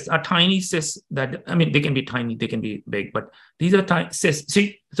 Tarlov cysts are tiny cysts they can be tiny, they can be big, but these are tiny cysts.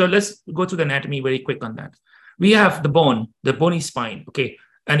 See, so let's go through the anatomy very quick on that. We have the bony spine, okay,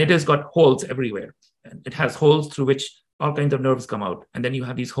 and it has got holes everywhere. And it has holes through which all kinds of nerves come out. And then you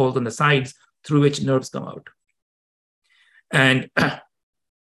have these holes on the sides through which nerves come out. And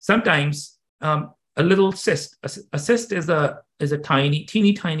sometimes a little cyst, a cyst is a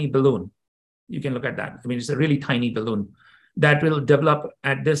teeny tiny balloon. You can look at that. I mean, it's a really tiny balloon that will develop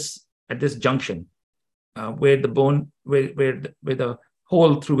at this junction where the bone, where the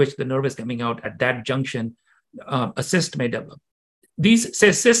hole through which the nerve is coming out, at that junction, a cyst may develop. These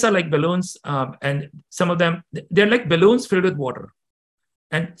cysts are like balloons, and some of them, they're like balloons filled with water.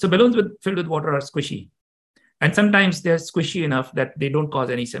 And so balloons filled with water are squishy. And sometimes they're squishy enough that they don't cause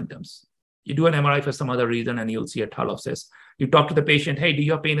any symptoms. You do an MRI for some other reason and you'll see a Tarlov cyst. You talk to the patient, hey, do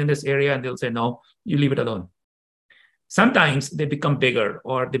you have pain in this area? And they'll say, no, you leave it alone. Sometimes they become bigger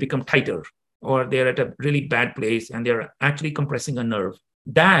or they become tighter or they're at a really bad place and they're actually compressing a nerve.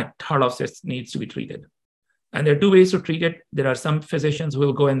 That Tarlov cyst needs to be treated. And there are two ways to treat it. There are some physicians who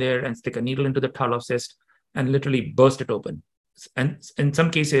will go in there and stick a needle into the Tarlov cyst and literally burst it open. And in some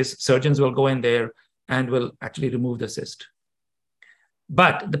cases, surgeons will go in there and will actually remove the cyst.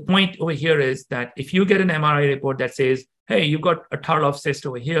 But the point over here is that if you get an MRI report that says, hey, you got a Tarlov cyst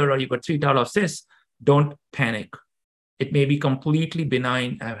over here, or you got 3 Tarlov cysts, don't panic. It may be completely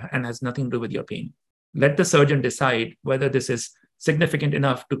benign and has nothing to do with your pain. Let the surgeon decide whether this is significant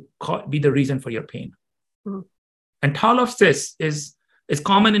enough to be the reason for your pain. Mm-hmm. And Tarlov cyst is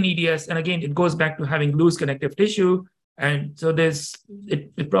common in EDS. And again, it goes back to having loose connective tissue. And so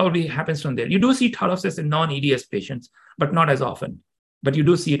it probably happens from there. You do see Tarlov cyst in non-EDS patients, but not as often. But you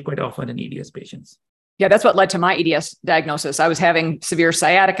do see it quite often in EDS patients. Yeah, that's what led to my EDS diagnosis. I was having severe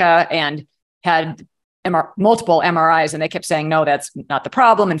sciatica and had multiple MRIs, and they kept saying, no, that's not the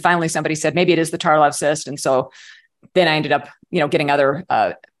problem. And finally somebody said, maybe it is the Tarlov cyst. And so then I ended up, getting other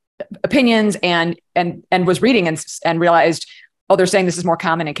opinions and was reading and realized, oh, they're saying this is more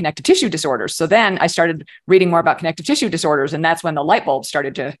common in connective tissue disorders. So then I started reading more about connective tissue disorders, and that's when the light bulb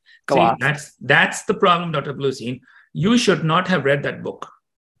started to go off. That's the problem, Dr. Bluestein. You should not have read that book.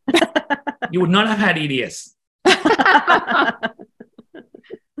 You would not have had EDS.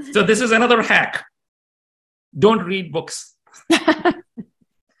 So this is another hack. Don't read books.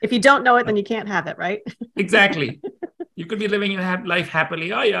 If you don't know it, then you can't have it, right? Exactly. You could be living your life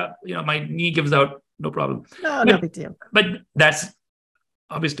happily. Oh yeah, my knee gives out, no problem. No big deal. But that's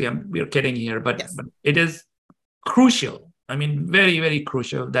obviously we're kidding here, but, yes. But it is crucial. I mean, very, very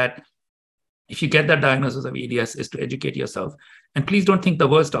crucial that if you get that diagnosis of EDS, is to educate yourself. And please don't think the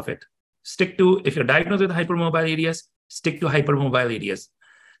worst of it. If you're diagnosed with hypermobile EDS, stick to hypermobile EDS.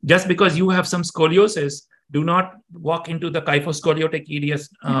 Just because you have some scoliosis, do not walk into the kyphoscoliotic EDS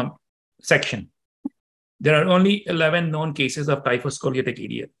section. There are only 11 known cases of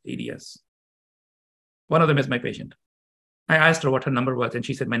kyphoscoliotic EDS. One of them is my patient. I asked her what her number was, and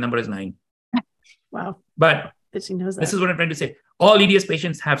she said, my number is 9. Wow. But she knows that. This is what I'm trying to say. All EDS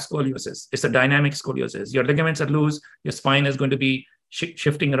patients have scoliosis. It's a dynamic scoliosis. Your ligaments are loose. Your spine is going to be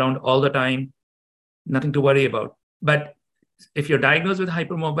shifting around all the time. Nothing to worry about. But if you're diagnosed with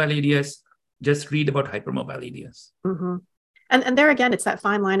hypermobile EDS, just read about hypermobile EDS. Mm-hmm. And there again, it's that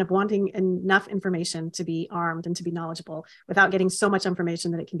fine line of wanting enough information to be armed and to be knowledgeable without getting so much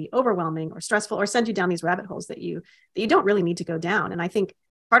information that it can be overwhelming or stressful or send you down these rabbit holes that you don't really need to go down. And I think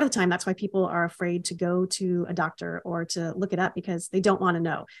part of the time, that's why people are afraid to go to a doctor or to look it up, because they don't want to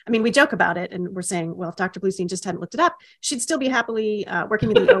know. I mean, we joke about it and we're saying, well, if Dr. Bluestein just hadn't looked it up, she'd still be happily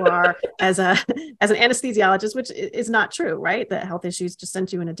working in the OR as an anesthesiologist, which is not true, right? The health issues just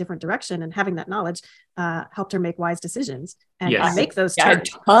sent you in a different direction, and having that knowledge helped her make wise decisions and make those turns. I had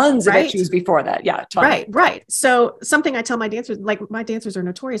tons of issues before that. Yeah, tons. Right. So something I tell my dancers, like my dancers are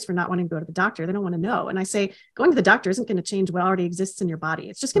notorious for not wanting to go to the doctor. They don't want to know. And I say, going to the doctor isn't going to change what already exists in your body.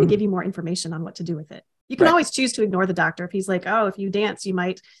 It's just going to give you more information on what to do with it. You can always choose to ignore the doctor. If he's like, oh, if you dance, you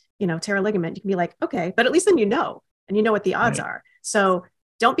might, tear a ligament. You can be like, okay, but at least then and you know what the odds are. So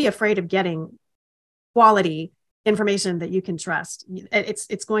don't be afraid of getting quality information that you can trust.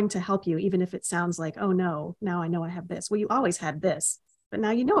 It's going to help you, even if it sounds like, oh no, now I know I have this. Well, you always had this, but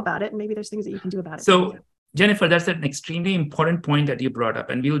now you know about it, and maybe there's things that you can do about it. So Jennifer, that's an extremely important point that you brought up,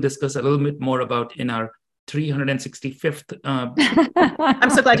 and we'll discuss a little bit more about in our 365th I'm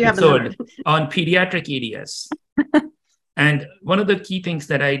so glad you have episode on pediatric EDS. And one of the key things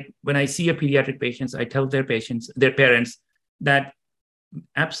that when I see a pediatric patients, I tell their parents, that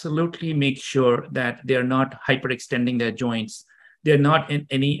absolutely make sure that they're not hyperextending their joints. They're not in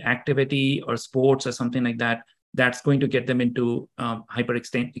any activity or sports or something like that that's going to get them into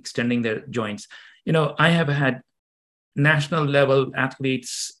extending their joints. I have had national level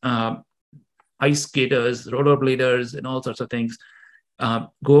athletes, ice skaters, rollerbladers, and all sorts of things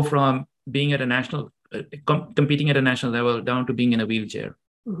go from being at a national, competing at a national level down to being in a wheelchair.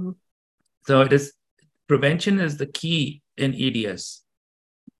 Mm-hmm. So prevention is the key in EDS.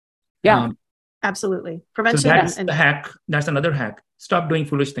 Yeah, absolutely. Prevention. So that's the hack. That's another hack. Stop doing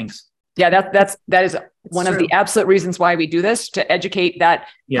foolish things. Yeah, that is one of the absolute reasons why we do this, to educate that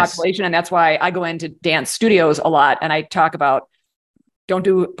population. And that's why I go into dance studios a lot and I talk about, don't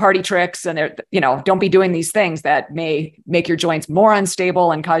do party tricks, and don't be doing these things that may make your joints more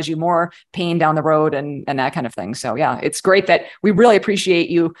unstable and cause you more pain down the road and that kind of thing. So yeah, it's great that we really appreciate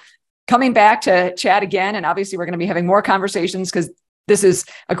you coming back to chat again. And obviously we're going to be having more conversations, because this is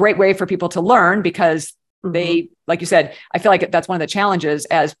a great way for people to learn, because they, like you said, I feel like that's one of the challenges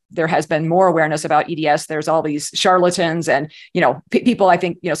as there has been more awareness about EDS. There's all these charlatans and, people, I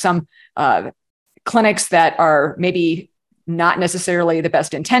think, some clinics that are maybe not necessarily the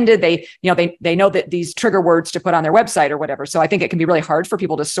best intended. They know that these trigger words to put on their website or whatever. So I think it can be really hard for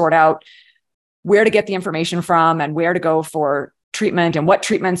people to sort out where to get the information from and where to go for treatment and what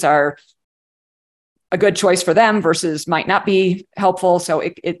treatments are a good choice for them versus might not be helpful. So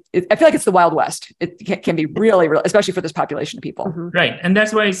I feel like it's the Wild West. It can be really, really, especially for this population of people. Mm-hmm. Right. And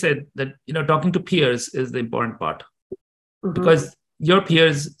that's why I said that, talking to peers is the important part, because your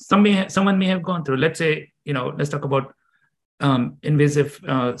peers, someone may have gone through, let's say, let's talk about invasive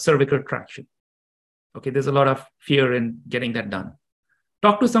cervical traction. Okay. There's a lot of fear in getting that done.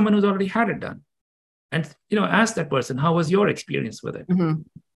 Talk to someone who's already had it done and, ask that person, how was your experience with it? Mm-hmm.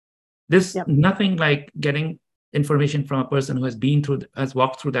 There's nothing like getting information from a person who has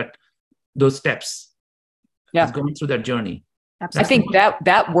walked through those steps, has gone through that journey. Absolutely. I think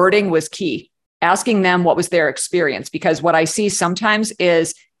that wording was key. asking them what was their experience, because what I see sometimes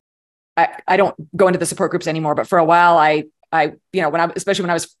is I don't go into the support groups anymore, but for a while especially when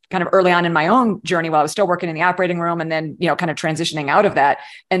I was kind of early on in my own journey, while I was still working in the operating room and then, kind of transitioning out of that.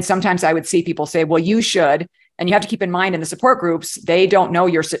 And sometimes I would see people say, well, you should, and you have to keep in mind in the support groups, they don't know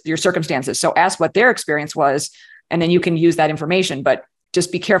your circumstances. So ask what their experience was, and then you can use that information, but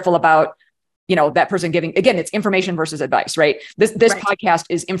just be careful about, that person giving, again, it's information versus advice, right? This Right. podcast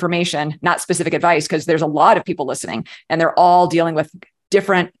is information, not specific advice, because there's a lot of people listening and they're all dealing with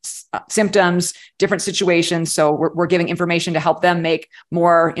different symptoms, different situations. So we're giving information to help them make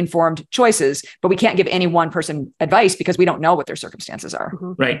more informed choices, but we can't give any one person advice because we don't know what their circumstances are.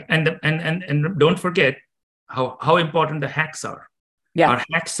 Mhm. Right. And don't forget how important the hacks are. Yeah. Our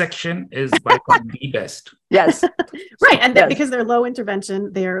hack section is by far the best. Yes. Right. And Yes. because they're low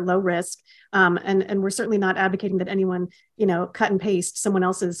intervention, they're low risk. And we're certainly not advocating that anyone, cut and paste someone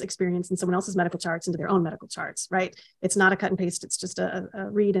else's experience and someone else's medical charts into their own medical charts, right? It's not a cut and paste. It's just a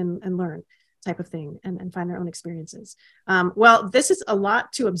read and learn type of thing, and find their own experiences. Well, this is a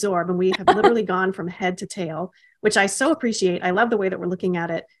lot to absorb, and we have literally gone from head to tail, which I so appreciate. I love the way that we're looking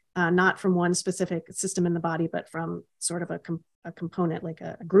at it, not from one specific system in the body, but from sort of a component, like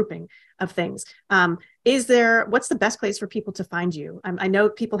a grouping of things. What's the best place for people to find you? I know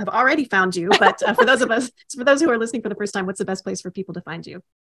people have already found you, but for those who are listening for the first time, what's the best place for people to find you?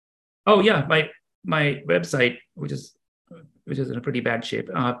 Oh yeah, my website, which is in a pretty bad shape,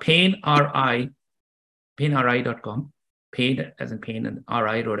 painri.com, pain as in pain and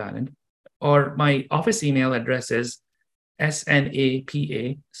RI, Rhode Island. Or my office email address is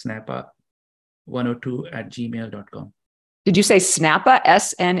snapa102@gmail.com. Did you say SNAPA?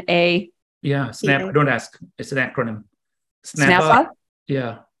 SNA? Yeah, Snap. Don't ask. It's an acronym. SNAPA?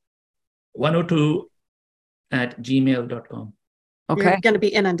 Yeah. 102@gmail.com. Okay. You're going to be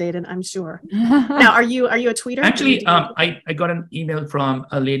inundated, I'm sure. Now, are you a tweeter? Actually, I got an email from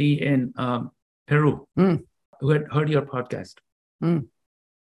a lady in Peru who had heard your podcast.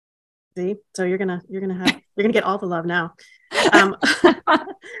 See, so you're gonna get all the love now.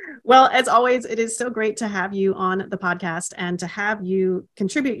 Well, as always, it is so great to have you on the podcast and to have you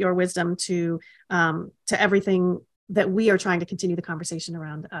contribute your wisdom to everything that we are trying to continue the conversation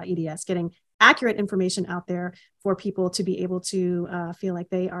around EDS, getting accurate information out there for people to be able to feel like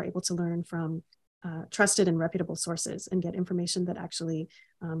they are able to learn from trusted and reputable sources and get information that actually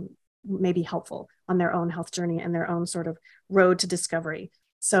may be helpful on their own health journey and their own sort of road to discovery.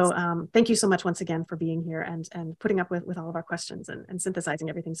 So thank you so much once again for being here and putting up with all of our questions and synthesizing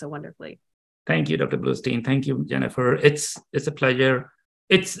everything so wonderfully. Thank you, Dr. Bluestein. Thank you, Jennifer. It's a pleasure.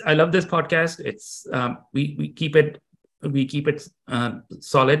 I love this podcast. It's we keep it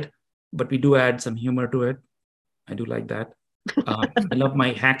solid, but we do add some humor to it. I do like that. I love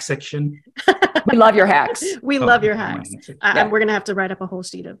my hack section. We love your hacks. We love your hacks. Yeah. We're going to have to write up a whole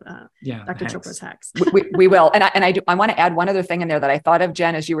sheet of Dr. hacks. Chopra's hacks. We will. And I want to add one other thing in there that I thought of,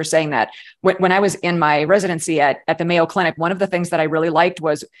 Jen, as you were saying that. When I was in my residency at the Mayo Clinic, one of the things that I really liked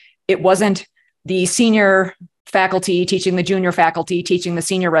was it wasn't the senior faculty teaching the junior faculty, teaching the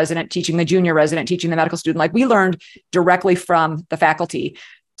senior resident, teaching the junior resident, teaching the medical student. Like, we learned directly from the faculty.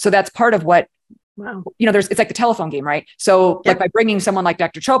 So that's part of what, Wow. it's like the telephone game, right? So like by bringing someone like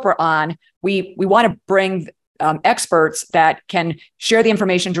Dr. Chopra on, we want to bring experts that can share the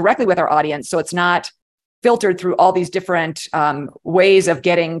information directly with our audience. So it's not filtered through all these different ways of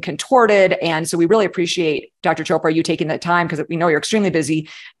getting contorted. And so we really appreciate, Dr. Chopra, you taking the time, because we know you're extremely busy,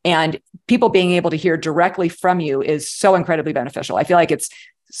 and people being able to hear directly from you is so incredibly beneficial. I feel like it's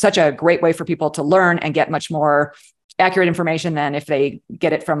such a great way for people to learn and get much more accurate information than if they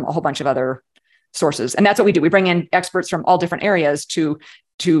get it from a whole bunch of other sources. And that's what we do. We bring in experts from all different areas to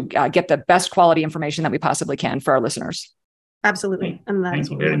get the best quality information that we possibly can for our listeners. Absolutely. And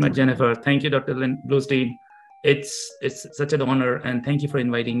thank you very much, Jennifer. Thank you, Dr. Bluestein. It's such an honor, and thank you for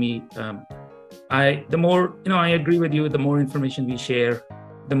inviting me. I agree with you. The more information we share,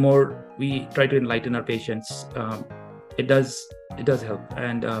 the more we try to enlighten our patients. It does help,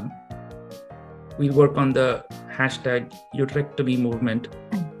 and we'll work on the hashtag #Utrectomy movement.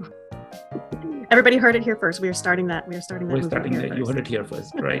 Everybody heard it here first. We're starting that. You heard it here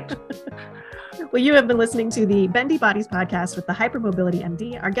first, right? Well, you have been listening to the Bendy Bodies podcast with the Hypermobility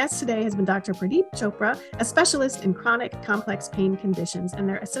MD. Our guest today has been Dr. Pradeep Chopra, a specialist in chronic complex pain conditions and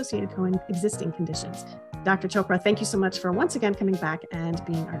their associated coexisting conditions. Dr. Chopra, thank you so much for once again coming back and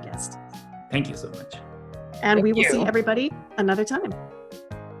being our guest. Thank you so much. And we will see everybody another time.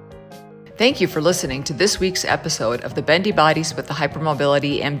 Thank you for listening to this week's episode of the Bendy Bodies with the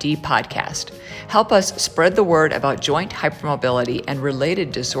Hypermobility MD podcast. Help us spread the word about joint hypermobility and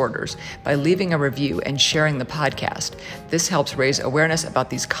related disorders by leaving a review and sharing the podcast. This helps raise awareness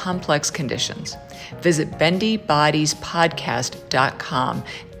about these complex conditions. Visit bendybodiespodcast.com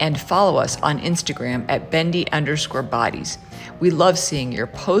and follow us on Instagram at bendy_bodies. We love seeing your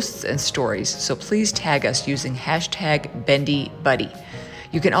posts and stories, so please tag us using hashtag BendyBuddy.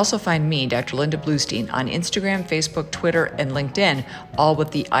 You can also find me, Dr. Linda Bluestein, on Instagram, Facebook, Twitter, and LinkedIn, all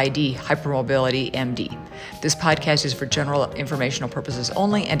with the ID Hypermobility MD. This podcast is for general informational purposes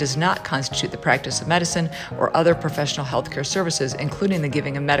only and does not constitute the practice of medicine or other professional healthcare services, including the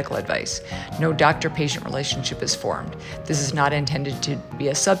giving of medical advice. No doctor-patient relationship is formed. This is not intended to be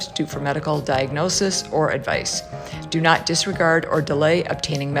a substitute for medical diagnosis or advice. Do not disregard or delay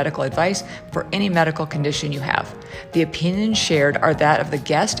obtaining medical advice for any medical condition you have. The opinions shared are that of the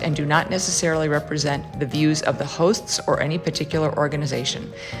guest and do not necessarily represent the views of the hosts or any particular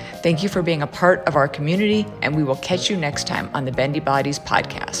organization. Thank you for being a part of our community, and we will catch you next time on the Bendy Bodies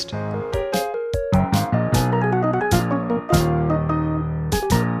podcast.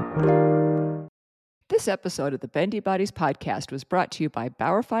 This episode of the Bendy Bodies podcast was brought to you by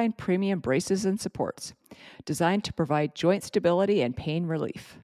Bauerfeind Premium Braces and Supports, designed to provide joint stability and pain relief.